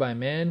discovered by a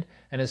man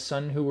and his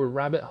son who were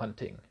rabbit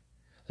hunting.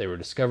 They were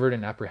discovered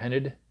and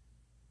apprehended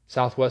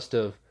southwest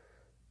of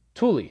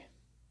Tully.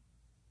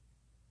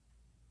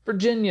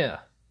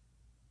 Virginia,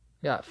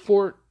 got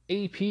Fort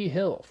A.P.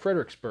 Hill,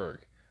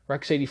 Fredericksburg,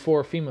 Rex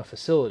 84 FEMA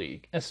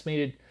facility,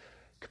 estimated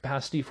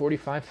capacity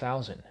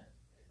 45,000.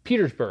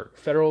 Petersburg,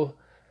 federal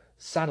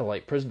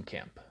satellite prison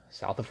camp,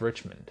 south of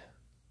Richmond.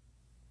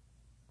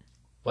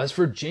 West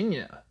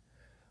Virginia,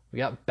 we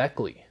got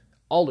Beckley,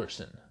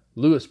 Alderson,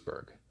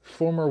 Lewisburg,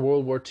 former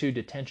World War II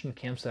detention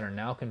camps that are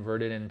now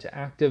converted into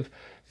active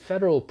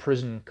federal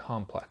prison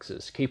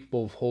complexes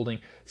capable of holding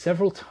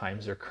several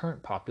times their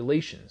current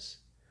populations.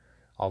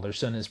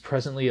 Alderson is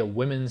presently a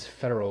women's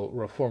federal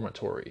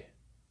reformatory.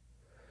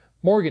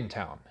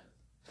 Morgantown,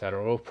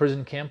 federal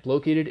prison camp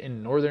located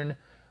in northern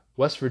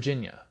West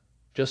Virginia,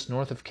 just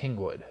north of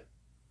Kingwood.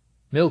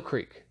 Mill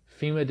Creek,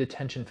 FEMA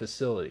detention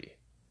facility.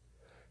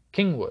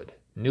 Kingwood,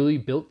 newly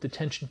built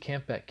detention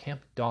camp at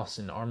Camp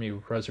Dawson Army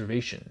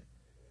Reservation.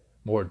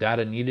 More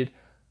data needed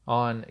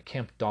on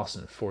Camp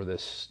Dawson for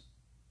this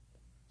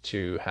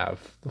to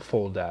have the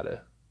full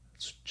data.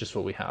 It's just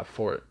what we have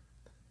for it.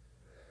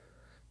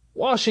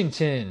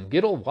 Washington,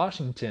 good old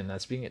Washington,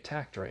 that's being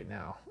attacked right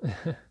now.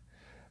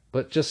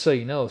 But just so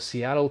you know,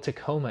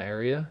 Seattle-Tacoma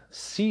area,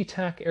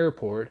 SeaTac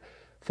Airport,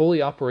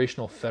 fully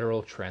operational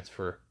federal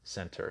transfer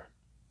center.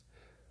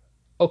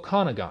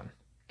 Okanagan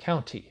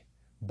County,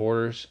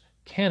 borders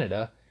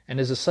Canada, and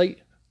is a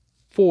site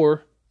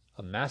for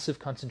a massive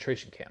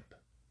concentration camp,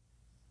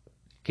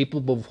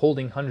 capable of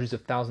holding hundreds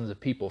of thousands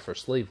of people for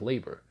slave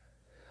labor.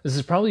 This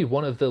is probably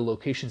one of the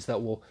locations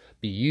that will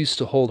be used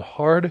to hold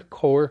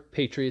hardcore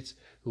patriots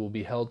who will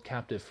be held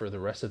captive for the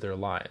rest of their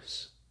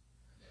lives.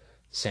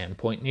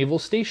 Sandpoint Naval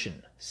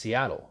Station,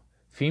 Seattle,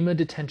 FEMA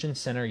detention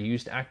center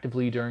used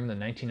actively during the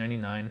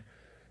 1999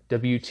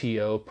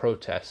 WTO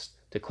protests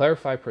to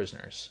clarify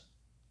prisoners.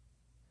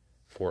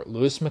 Fort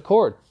Lewis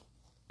McChord,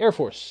 Air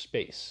Force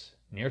Base,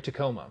 near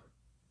Tacoma.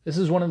 This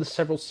is one of the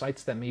several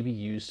sites that may be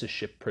used to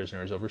ship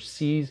prisoners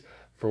overseas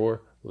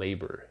for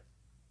labor.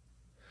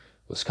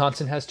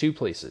 Wisconsin has two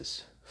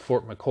places.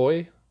 Fort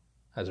McCoy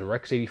has a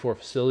Rex 84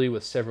 facility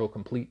with several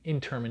complete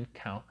internment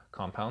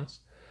compounds.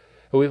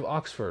 And we have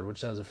Oxford,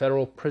 which has a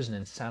federal prison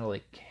and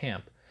satellite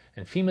camp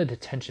and FEMA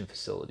detention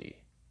facility.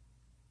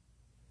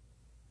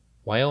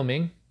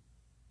 Wyoming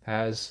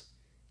has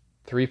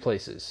three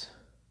places.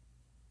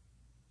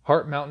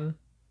 Hart Mountain,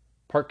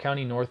 Park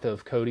County north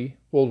of Cody,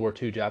 World War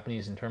II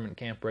Japanese internment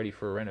camp ready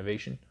for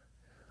renovation.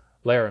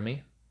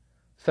 Laramie,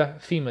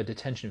 FEMA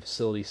detention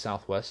facility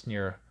southwest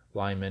near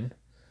Lyman.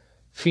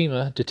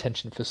 FEMA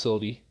detention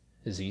facility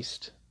is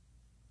east.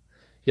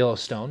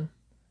 Yellowstone,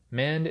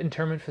 manned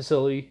internment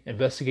facility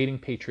investigating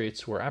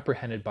patriots were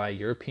apprehended by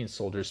European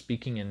soldiers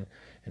speaking in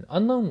an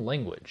unknown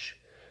language.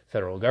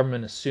 Federal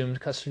government assumed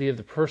custody of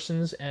the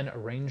persons and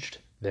arranged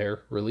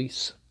their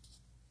release.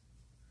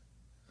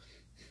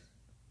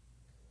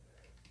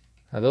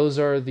 Now, those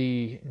are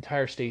the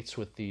entire states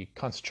with the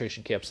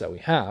concentration camps that we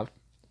have,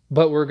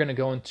 but we're going to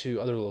go into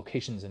other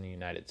locations in the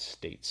United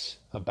States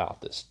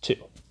about this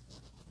too.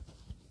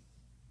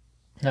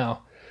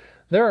 Now,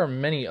 there are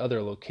many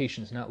other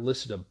locations not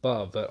listed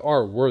above that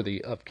are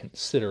worthy of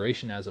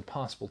consideration as a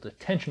possible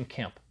detention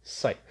camp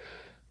site,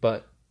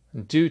 but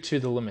due to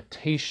the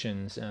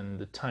limitations and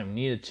the time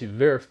needed to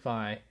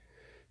verify,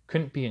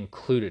 couldn't be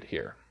included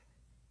here.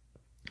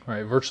 All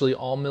right, virtually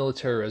all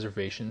military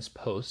reservations,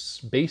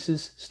 posts,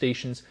 bases,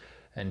 stations,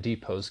 and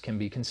depots can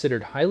be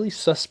considered highly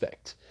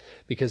suspect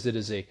because it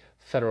is a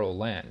federal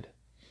land.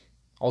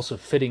 Also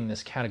fitting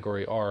this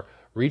category are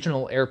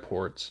regional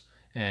airports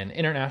and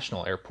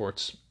international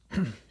airports,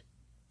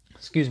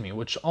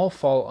 which all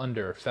fall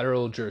under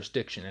federal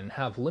jurisdiction and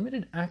have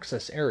limited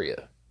access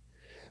area.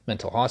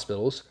 Mental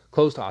hospitals,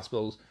 closed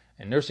hospitals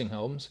and nursing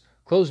homes,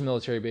 closed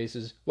military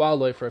bases,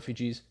 wildlife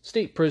refuges,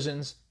 state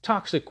prisons,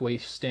 toxic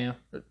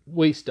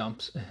waste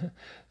dumps,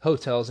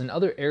 hotels, and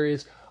other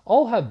areas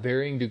all have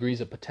varying degrees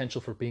of potential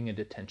for being a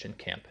detention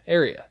camp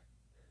area.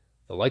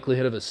 The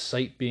likelihood of a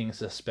site being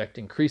suspect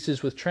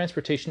increases with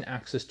transportation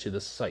access to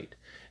the site,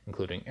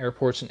 including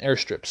airports and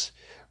airstrips,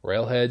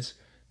 railheads,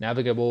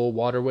 navigable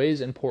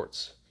waterways and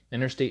ports,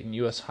 interstate and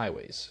U.S.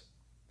 highways.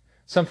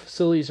 Some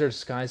facilities are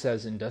disguised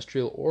as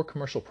industrial or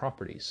commercial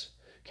properties,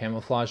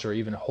 camouflaged or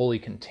even wholly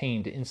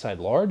contained inside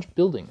large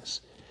buildings,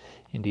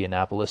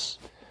 Indianapolis,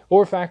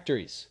 or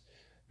factories.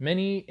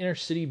 Many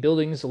inner-city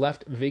buildings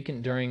left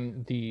vacant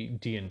during the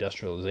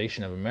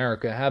deindustrialization of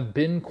America have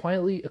been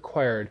quietly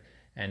acquired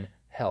and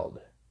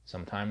held,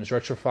 sometimes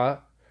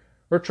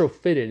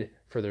retrofitted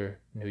for their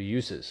new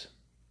uses.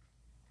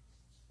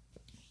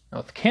 Now,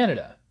 with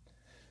Canada,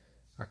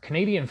 our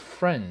Canadian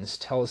friends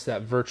tell us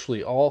that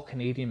virtually all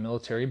Canadian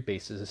military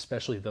bases,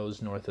 especially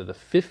those north of the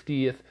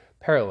 50th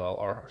parallel,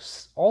 are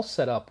all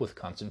set up with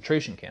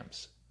concentration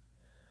camps.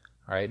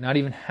 All right, not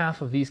even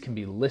half of these can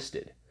be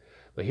listed,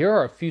 but here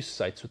are a few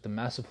sites with the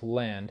massive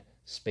land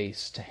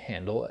space to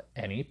handle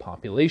any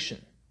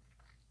population.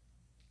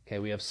 Okay,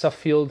 we have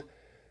Suffield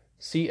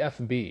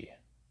CFB,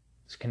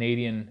 it's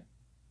Canadian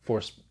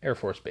Air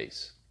Force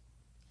Base,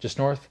 just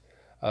north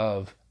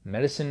of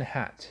Medicine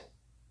Hat,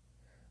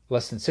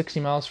 less than 60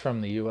 miles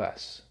from the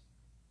U.S.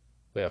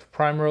 We have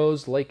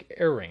Primrose Lake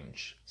Air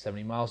Range,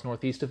 70 miles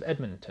northeast of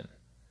Edmonton.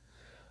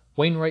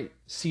 Wainwright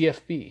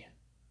CFB,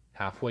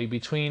 halfway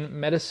between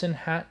Medicine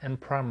Hat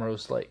and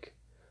Primrose Lake.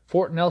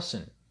 Fort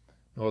Nelson,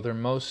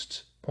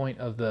 northernmost point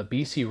of the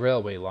BC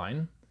Railway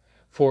line.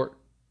 Fort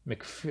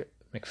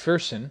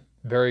McPherson,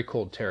 very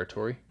cold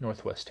territory,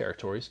 Northwest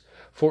Territories.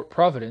 Fort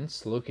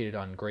Providence, located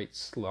on Great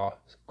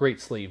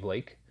Slave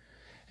Lake.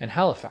 And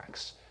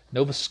Halifax,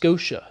 Nova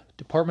Scotia,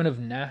 Department of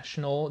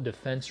National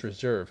Defense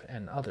Reserve,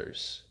 and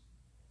others.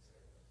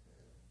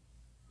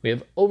 We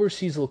have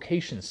overseas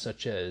locations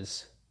such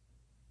as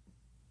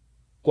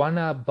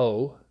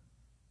Guanabo,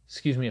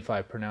 excuse me if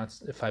I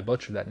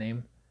butcher that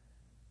name,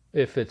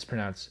 if it's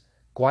pronounced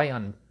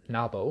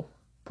Guayanabo,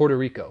 Puerto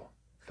Rico.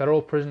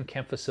 Federal prison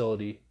camp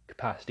facility,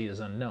 capacity is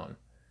unknown.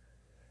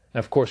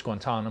 And of course,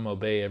 Guantanamo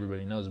Bay,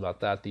 everybody knows about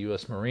that, the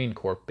U.S. Marine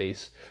Corps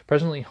base,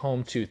 presently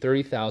home to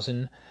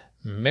 30,000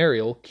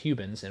 Mariel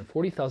Cubans and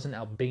 40,000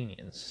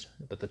 Albanians,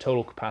 but the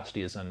total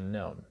capacity is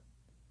unknown.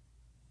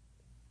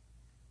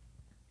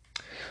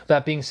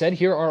 That being said,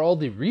 here are all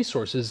the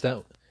resources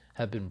that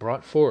have been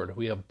brought forward.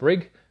 We have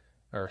Brigade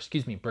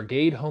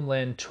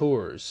Homeland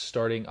Tours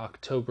starting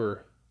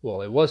October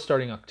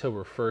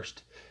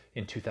 1st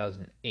in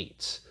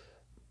 2008,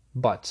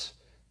 but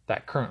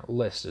that current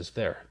list is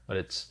there. But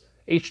it's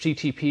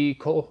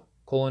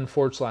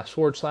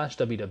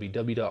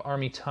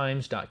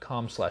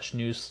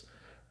http://www.armytimes.com/news,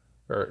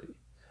 or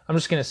I'm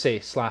just going to say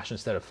slash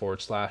instead of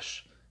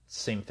 /,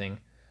 same thing,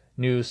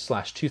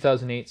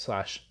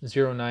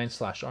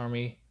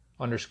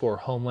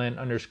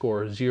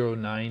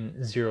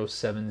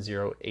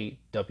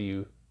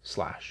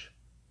 news/2008/09/army_homeland_090708W/.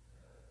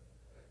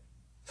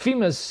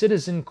 FEMA's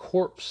Citizen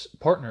Corps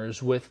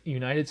partners with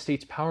United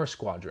States Power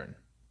Squadron.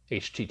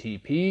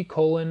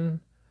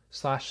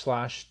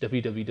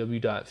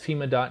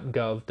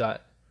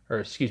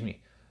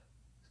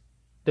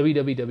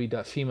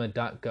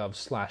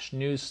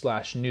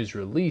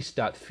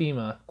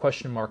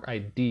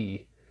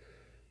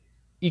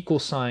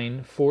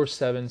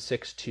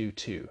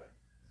 =47622.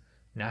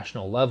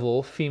 National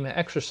level FEMA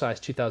Exercise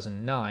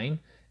 2009,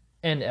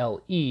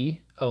 NLE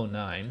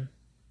 09.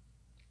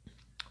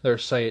 Their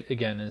site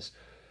again is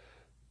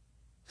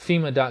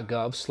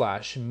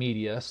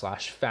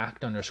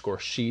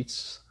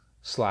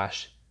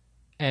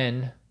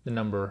fema.gov/media/fact_sheets/n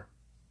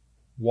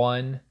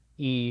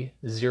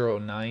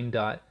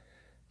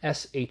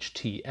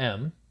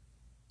 1E09.shtm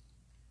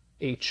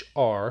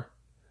HR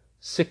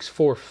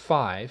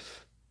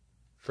 645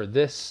 for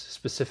this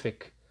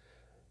specific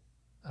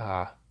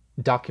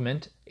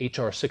document,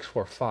 HR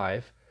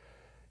 645,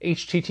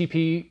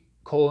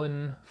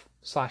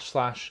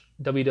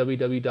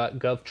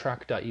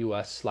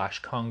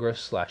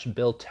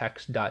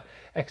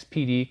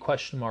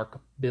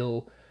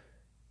 http://www.govtrack.us/congress/billtext.xpd?bill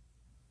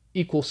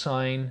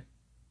H1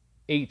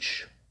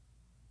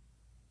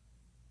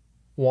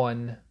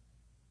 /1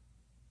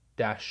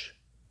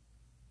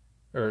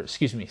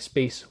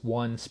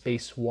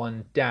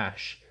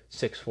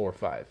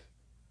 -645.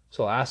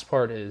 So the last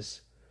part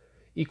is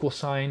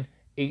 =H1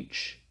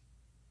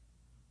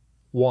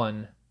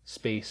 1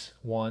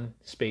 1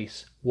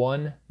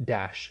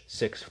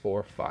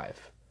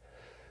 -645.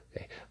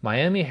 Okay.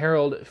 Miami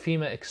Herald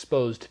FEMA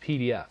Exposed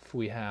PDF.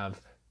 We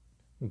have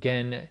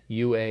again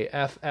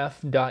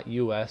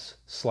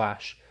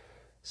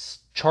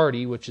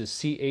uaff.us/chardy, which is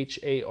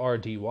CHARDY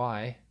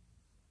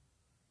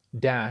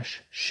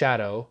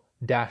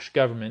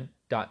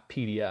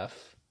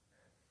 -shadow-government.pdf.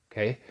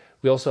 Okay.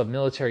 We also have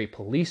military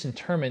police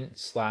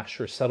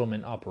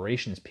internment/resettlement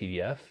operations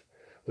PDF,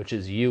 which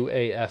is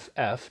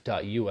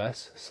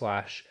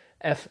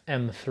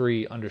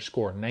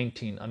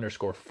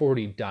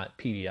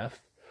uaff.us/fm3_19_40.pdf.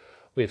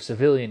 We have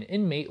civilian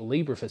inmate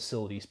labor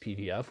facilities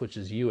PDF, which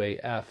is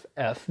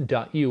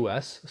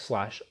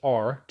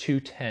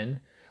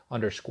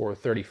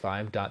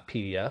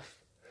uaff.us/r210_35.pdf.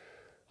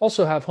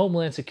 Also have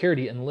Homeland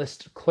Security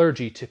enlist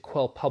clergy to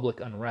quell public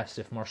unrest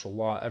if martial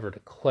law ever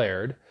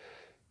declared.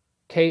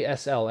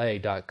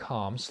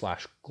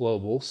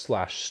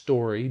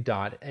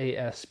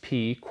 ksla.com/global/story.asp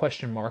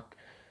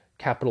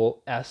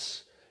capital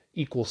S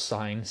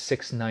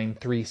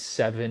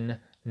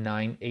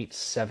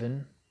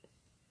 =6937987.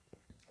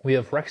 We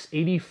have Rex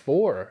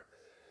 84.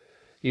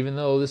 Even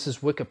though this is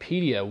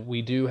Wikipedia,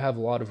 we do have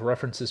a lot of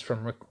references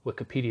from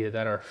Wikipedia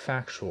that are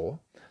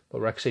factual. But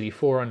Rex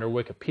 84 under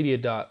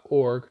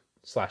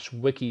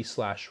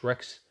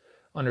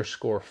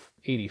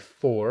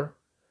wikipedia.org/wiki/Rex_84.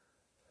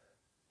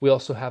 We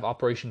also have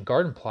Operation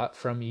Garden Plot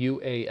from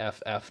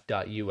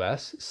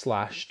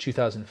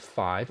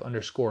uaff.us/2005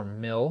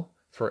 _mil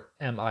for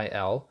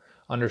MIL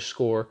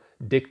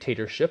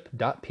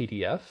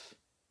 _dictatorship.pdf.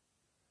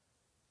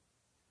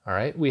 All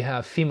right, we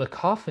have FEMA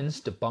coffins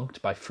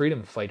debunked by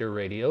Freedom Fighter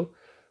Radio,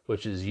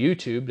 which is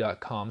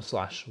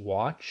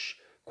youtube.com/watch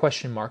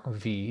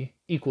 $V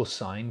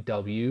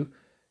 $W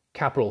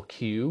capital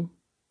Q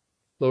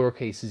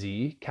lowercase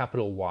z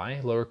capital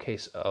Y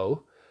lowercase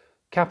o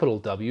capital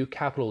W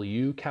capital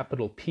U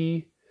capital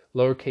P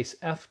lowercase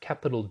f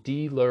capital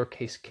D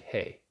lowercase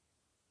k.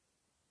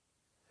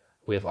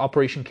 We have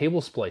Operation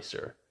Cable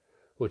Splicer,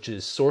 which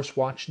is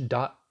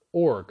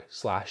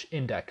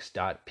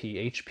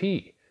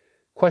sourcewatch.org/index.php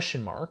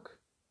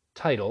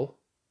title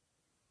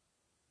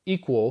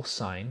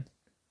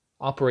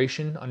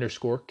Operation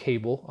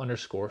 _cable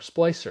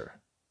 _splicer.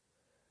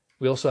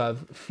 We also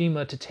have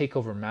FEMA to take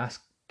over mass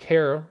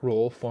care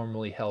role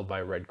formerly held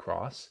by Red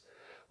Cross.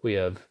 We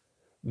have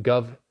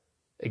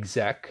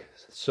GovExec,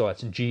 so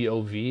that's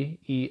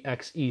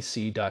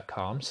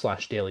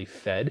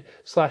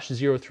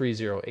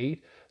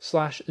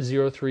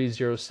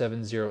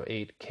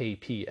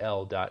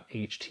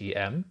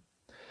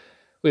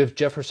We have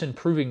Jefferson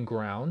Proving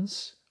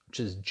Grounds, which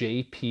is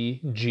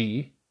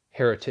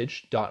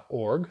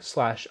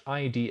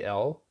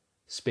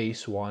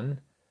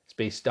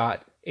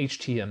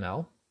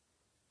jpgheritage.org/idl_1/.html.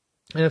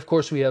 And of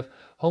course, we have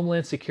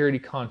Homeland Security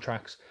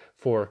contracts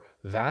for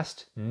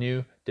vast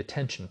new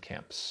detention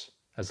camps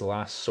as the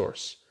last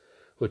source,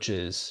 which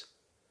is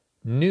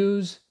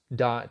Pacific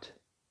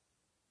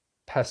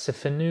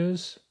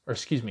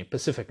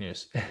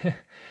News,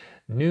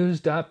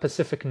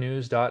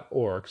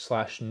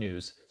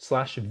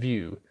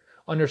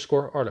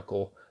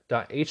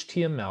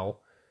 news.pacificnews.org/news/view_article.html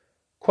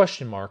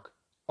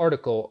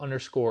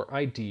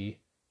 !article_ID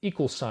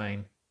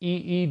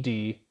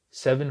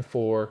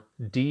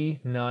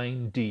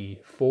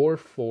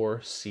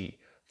EED74D9D44C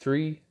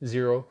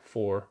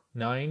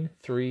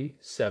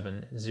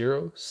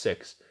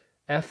 304937006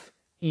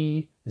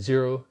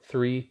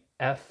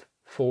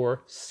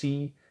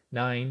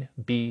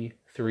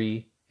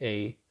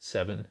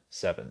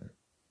 FE03F4C9B3A77.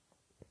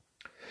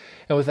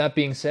 And with that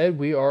being said,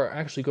 we are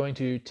actually going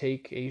to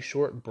take a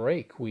short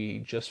break. We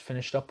just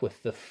finished up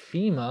with the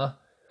FEMA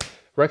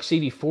Rex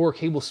 84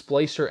 cable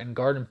splicer and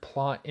garden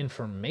plot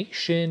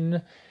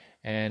information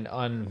and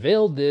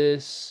unveiled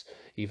this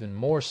even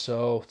more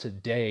so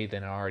today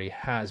than it already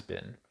has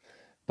been.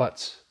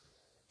 But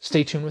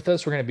stay tuned with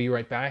us. We're going to be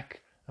right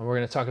back, and we're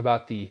going to talk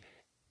about the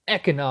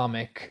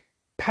economic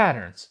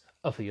patterns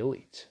of the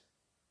elite.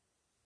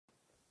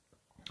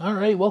 All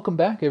right, welcome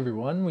back,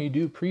 everyone. We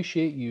do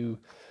appreciate you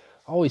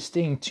always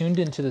staying tuned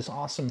into this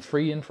awesome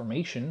free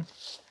information.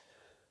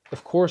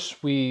 Of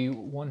course, we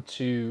want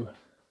to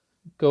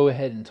go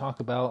ahead and talk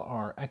about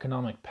our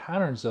economic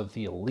patterns of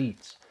the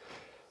elite.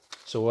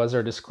 So as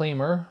our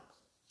disclaimer,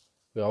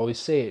 we always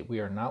say it,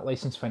 we are not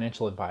licensed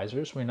financial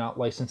advisors, we're not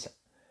licensed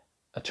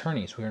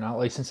attorneys, we are not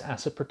licensed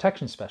asset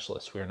protection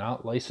specialists, we are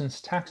not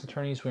licensed tax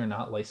attorneys, we are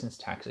not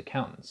licensed tax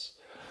accountants.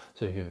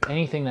 So if you have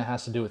anything that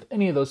has to do with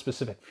any of those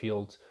specific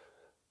fields,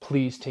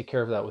 please take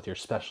care of that with your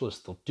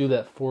specialist. They'll do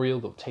that for you,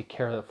 they'll take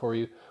care of that for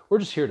you. We're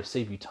just here to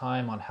save you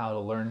time on how to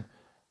learn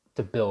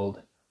to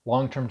build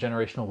long-term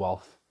generational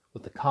wealth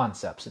with the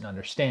concepts and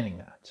understanding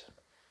that.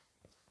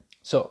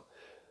 So,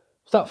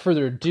 without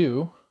further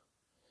ado,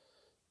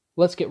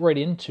 let's get right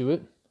into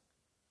it.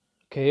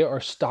 Okay,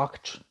 our stock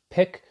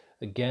pick,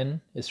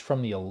 again, is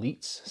from the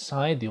elites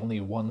side. The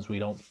only ones we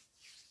don't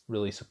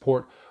really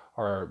support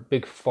are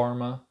big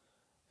pharma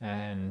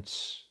and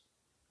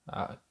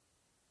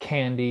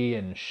candy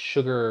and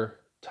sugar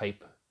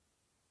type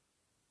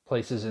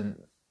places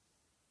and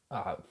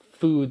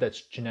food that's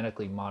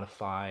genetically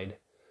modified.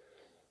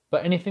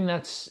 But anything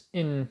that's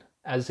in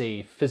as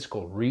a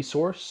physical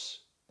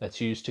resource that's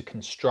used to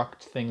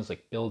construct things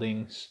like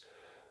buildings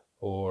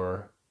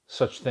or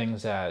such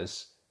things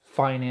as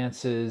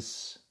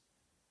finances,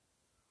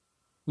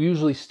 we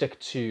usually stick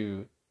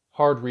to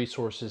hard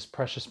resources,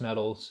 precious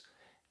metals,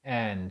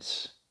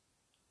 and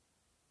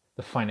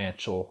the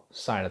financial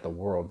side of the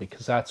world,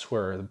 because that's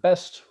where the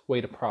best way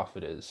to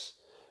profit is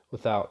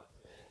without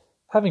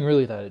having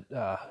really that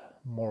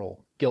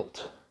moral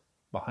guilt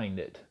behind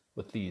it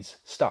with these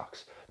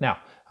stocks. Now,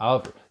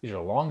 however, these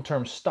are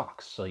long-term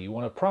stocks, so you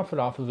want to profit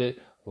off of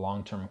it,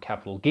 long-term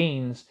capital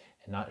gains,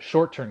 and not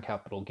short-term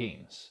capital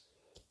gains,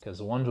 because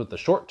the ones with the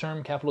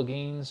short-term capital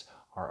gains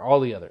are all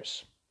the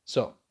others.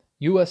 So,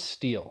 U.S.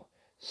 Steel,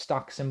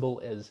 stock symbol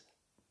is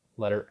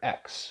letter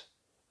X.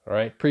 All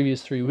right,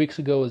 previous 3 weeks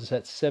ago was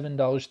at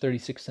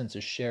 $7.36 a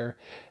share,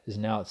 is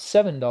now at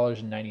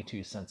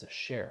 $7.92 a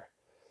share.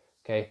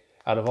 Okay,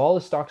 out of all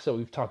the stocks that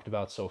we've talked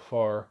about so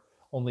far,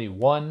 only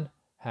one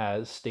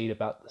has stayed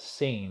about the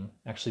same,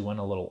 actually went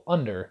a little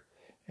under,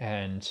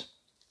 and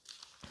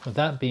with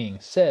that being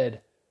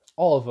said,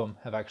 all of them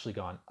have actually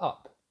gone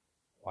up.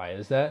 Why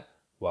is that?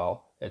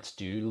 Well, it's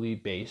duly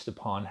based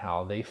upon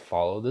how they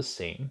follow the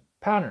same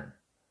pattern.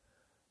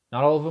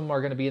 Not all of them are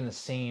going to be in the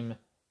same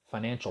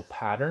financial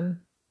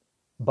pattern,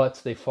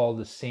 but they follow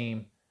the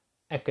same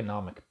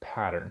economic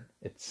pattern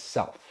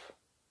itself,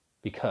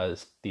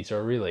 because these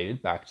are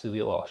related back to the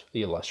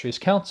illustrious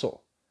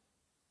council.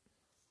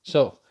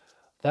 So,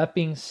 that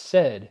being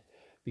said,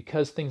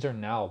 because things are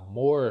now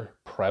more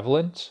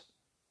prevalent,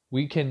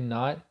 we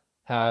cannot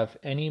have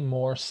any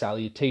more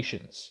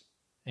salutations,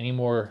 any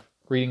more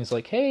greetings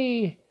like,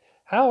 hey,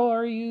 how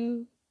are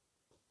you?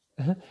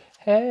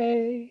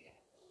 Hey.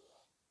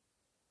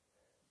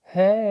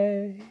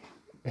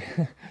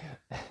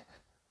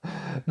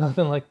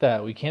 Nothing like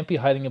that. We can't be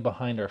hiding it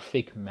behind our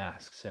fake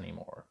masks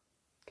anymore.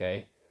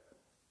 Okay?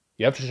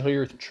 You have to show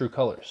your true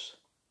colors.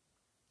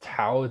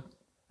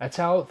 That's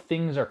how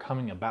things are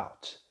coming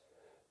about.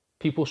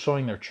 People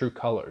showing their true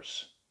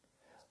colors,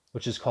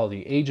 which is called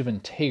the age of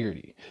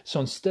integrity. So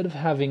instead of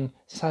having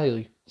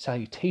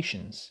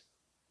salutations,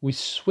 we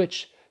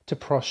switch to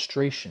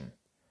prostration,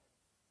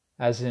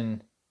 as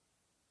in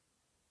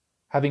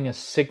having a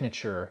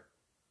signature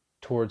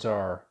towards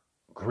our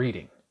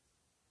greeting,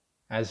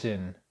 as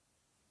in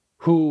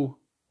who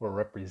we're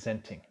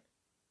representing.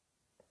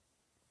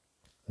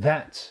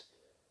 That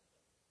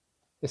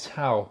is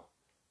how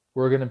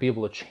we're going to be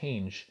able to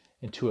change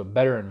into a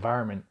better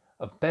environment,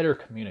 a better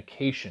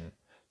communication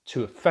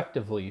to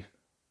effectively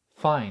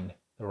find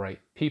the right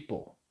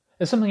people.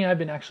 It's something I've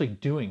been actually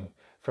doing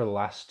for the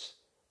last,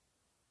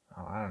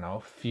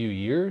 few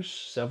years,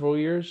 several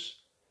years.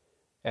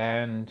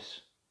 And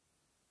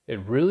it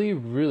really,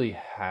 really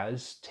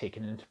has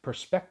taken into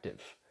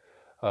perspective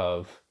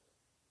of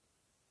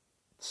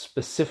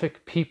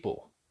specific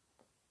people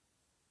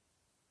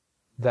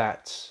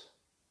that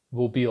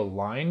will be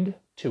aligned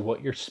to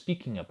what you're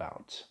speaking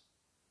about.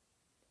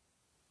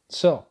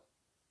 So,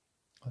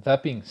 with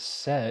that being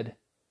said,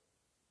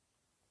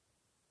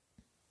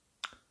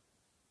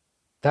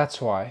 that's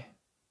why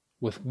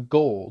with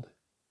gold,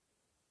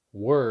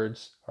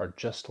 words are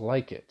just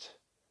like it.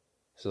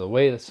 So the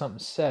way that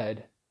something's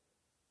said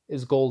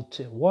is gold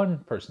to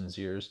one person's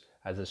ears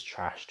as is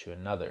trash to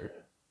another.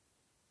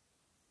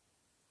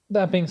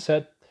 That being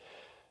said,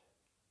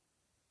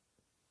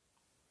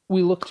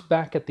 we looked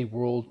back at the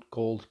World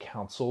Gold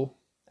Council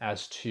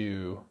as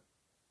to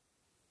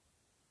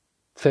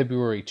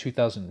February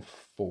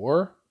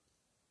 2004.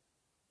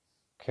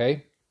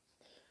 Okay.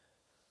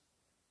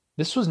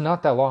 This was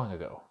not that long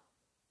ago.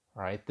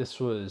 All right. This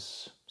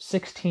was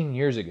 16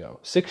 years ago.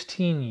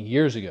 16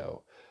 years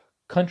ago,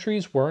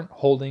 countries weren't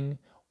holding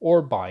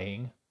or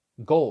buying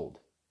gold.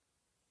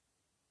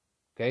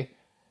 Okay.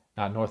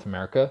 Not North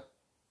America,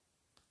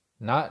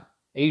 not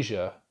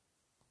Asia,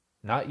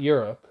 not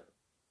Europe,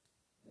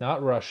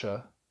 not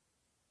Russia,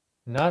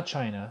 not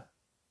China,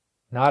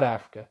 not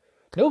Africa.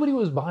 Nobody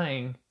was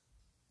buying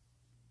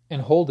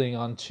and holding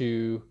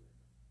onto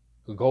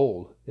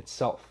gold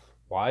itself.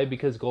 Why?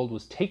 Because gold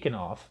was taken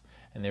off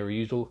and they were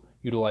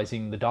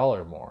utilizing the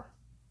dollar more.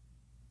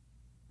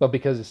 But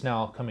because it's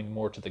now coming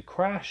more to the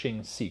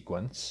crashing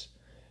sequence,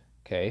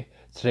 okay,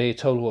 today a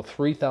total of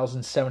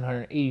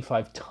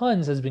 3,785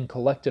 tons has been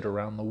collected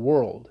around the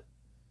world.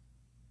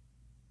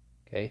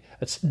 Okay,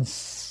 that's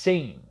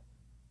insane.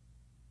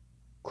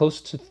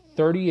 Close to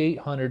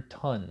 3,800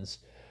 tons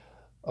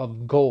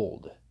of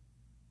gold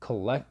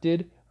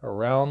collected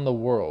around the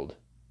world,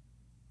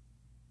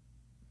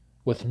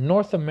 with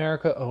North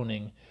America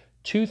owning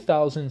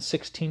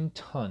 2,016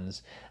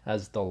 tons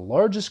as the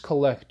largest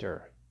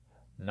collector,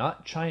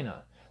 not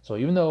China. So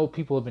even though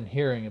people have been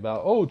hearing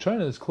about, oh,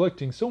 China is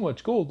collecting so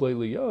much gold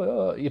lately,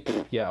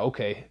 yeah,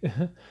 okay.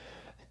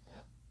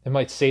 They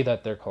might say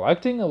that they're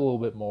collecting a little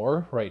bit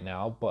more right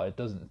now, but it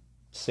doesn't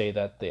say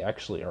that they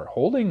actually are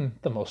holding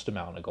the most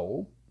amount of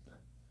gold.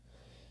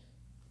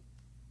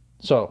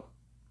 So,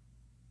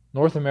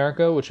 North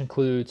America, which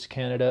includes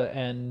Canada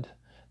and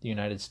the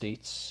United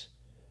States,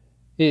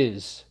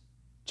 is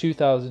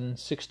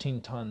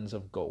 2,016 tons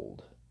of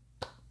gold.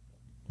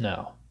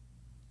 Now,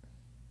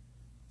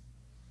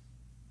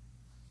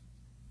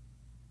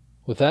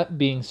 with that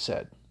being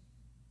said,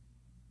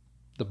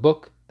 the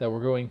book that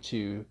we're going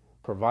to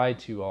provide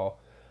to you all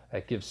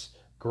that gives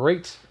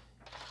great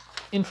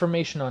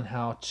information on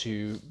how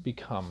to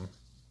become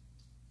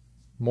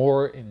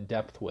more in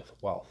depth with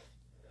wealth.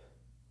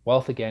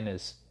 Wealth, again,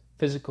 is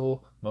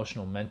physical,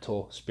 emotional,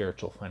 mental,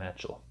 spiritual,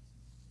 financial.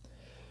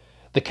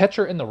 The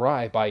Catcher in the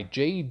Rye by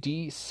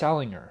J.D.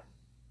 Salinger.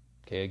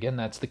 Okay, again,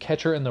 that's The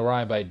Catcher in the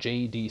Rye by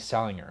J.D.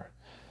 Salinger.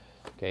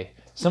 Okay,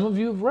 some of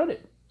you have read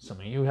it, some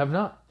of you have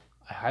not.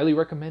 I highly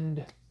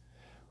recommend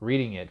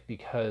reading it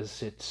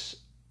because it's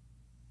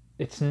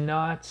it's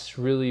not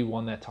really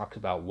one that talks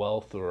about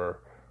wealth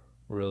or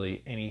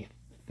really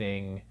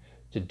anything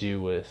to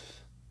do with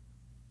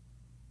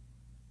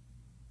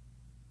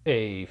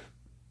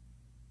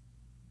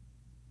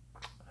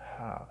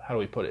how do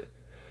we put it?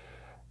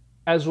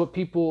 As what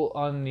people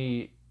on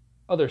the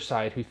other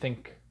side who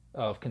think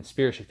of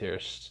conspiracy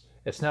theorists,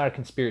 it's not a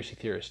conspiracy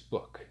theorist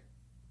book.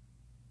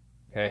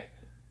 Okay?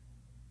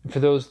 And for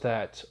those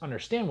that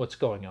understand what's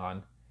going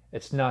on,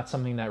 it's not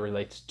something that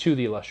relates to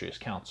the illustrious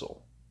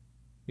council,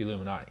 the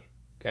Illuminati.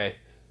 Okay?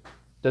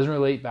 It doesn't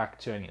relate back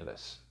to any of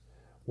this.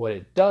 What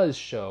it does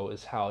show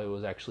is how it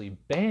was actually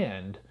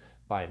banned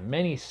by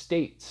many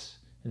states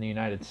in the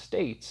United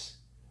States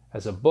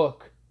as a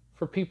book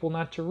for people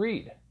not to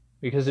read.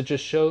 Because it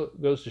just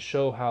goes to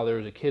show how there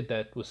was a kid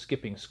that was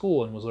skipping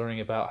school and was learning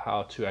about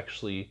how to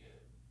actually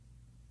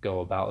go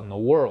about in the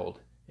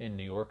world in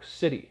New York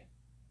City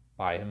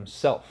by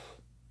himself.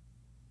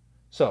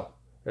 So,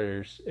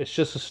 it's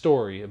just a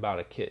story about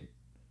a kid.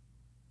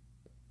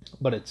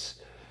 But it's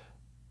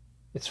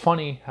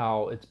funny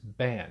how it's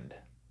banned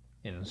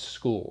in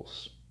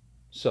schools.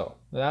 So,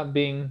 that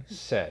being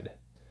said,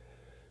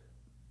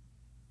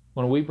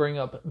 when we bring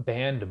up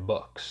banned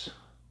books,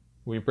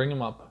 we bring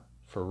them up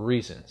for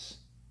reasons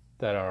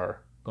that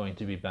are going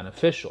to be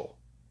beneficial.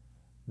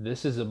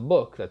 This is a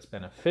book that's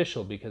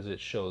beneficial because it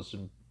shows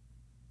a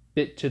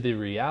bit to the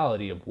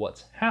reality of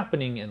what's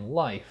happening in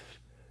life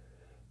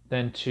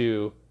than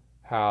to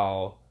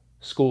how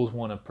schools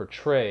want to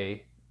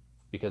portray,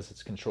 because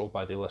it's controlled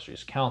by the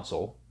illustrious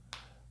council,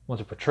 want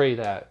to portray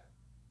that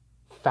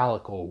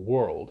phallical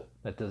world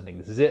that doesn't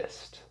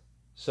exist.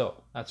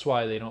 So that's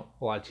why a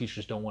lot of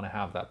teachers don't want to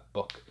have that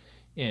book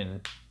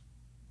in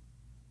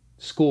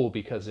school,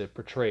 because it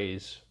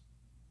portrays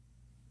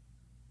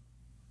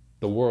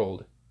the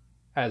world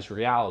as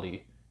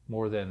reality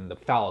more than the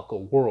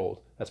phallical world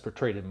that's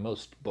portrayed in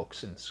most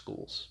books in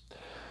schools.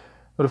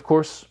 But of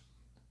course,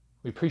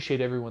 we appreciate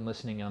everyone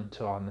listening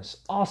on this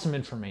awesome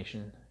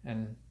information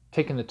and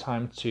taking the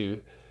time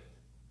to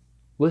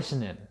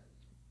listen in.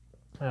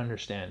 I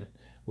understand.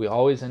 We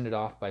always ended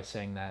off by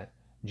saying that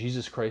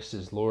Jesus Christ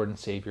is Lord and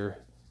Savior.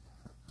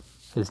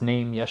 His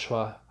name,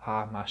 Yeshua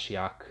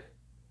HaMashiach.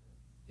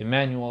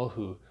 Emmanuel,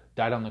 who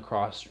died on the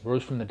cross,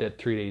 rose from the dead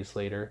 3 days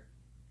later,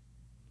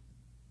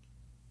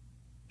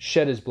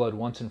 shed his blood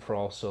once and for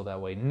all, so that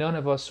way none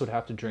of us would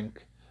have to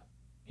drink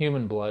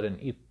human blood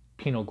and eat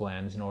pineal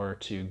glands in order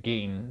to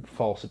gain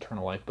false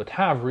eternal life, but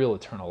have real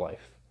eternal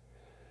life,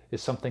 is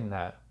something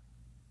that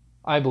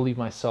I believe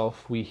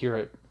myself, we here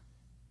at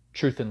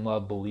Truth and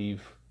Love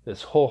believe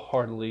this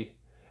wholeheartedly,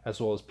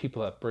 as well as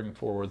people that bring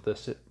forward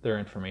their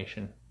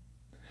information.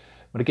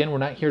 But again, we're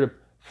not here to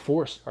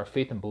force our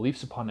faith and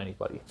beliefs upon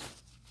anybody.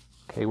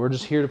 Okay, we're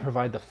just here to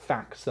provide the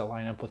facts that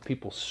line up with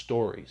people's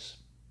stories,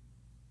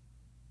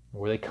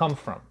 where they come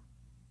from.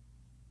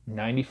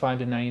 95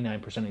 to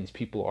 99% of these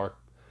people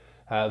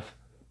have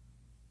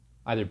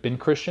either been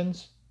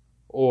Christians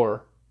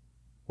or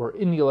were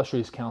in the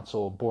illustrious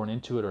council, born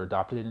into it or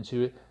adopted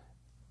into it,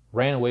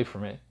 ran away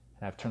from it,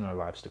 and have turned their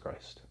lives to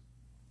Christ.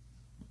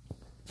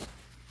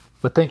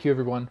 But thank you,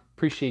 everyone.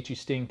 Appreciate you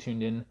staying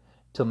tuned in.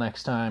 Till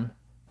next time,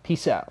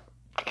 peace out.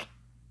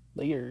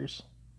 Layers.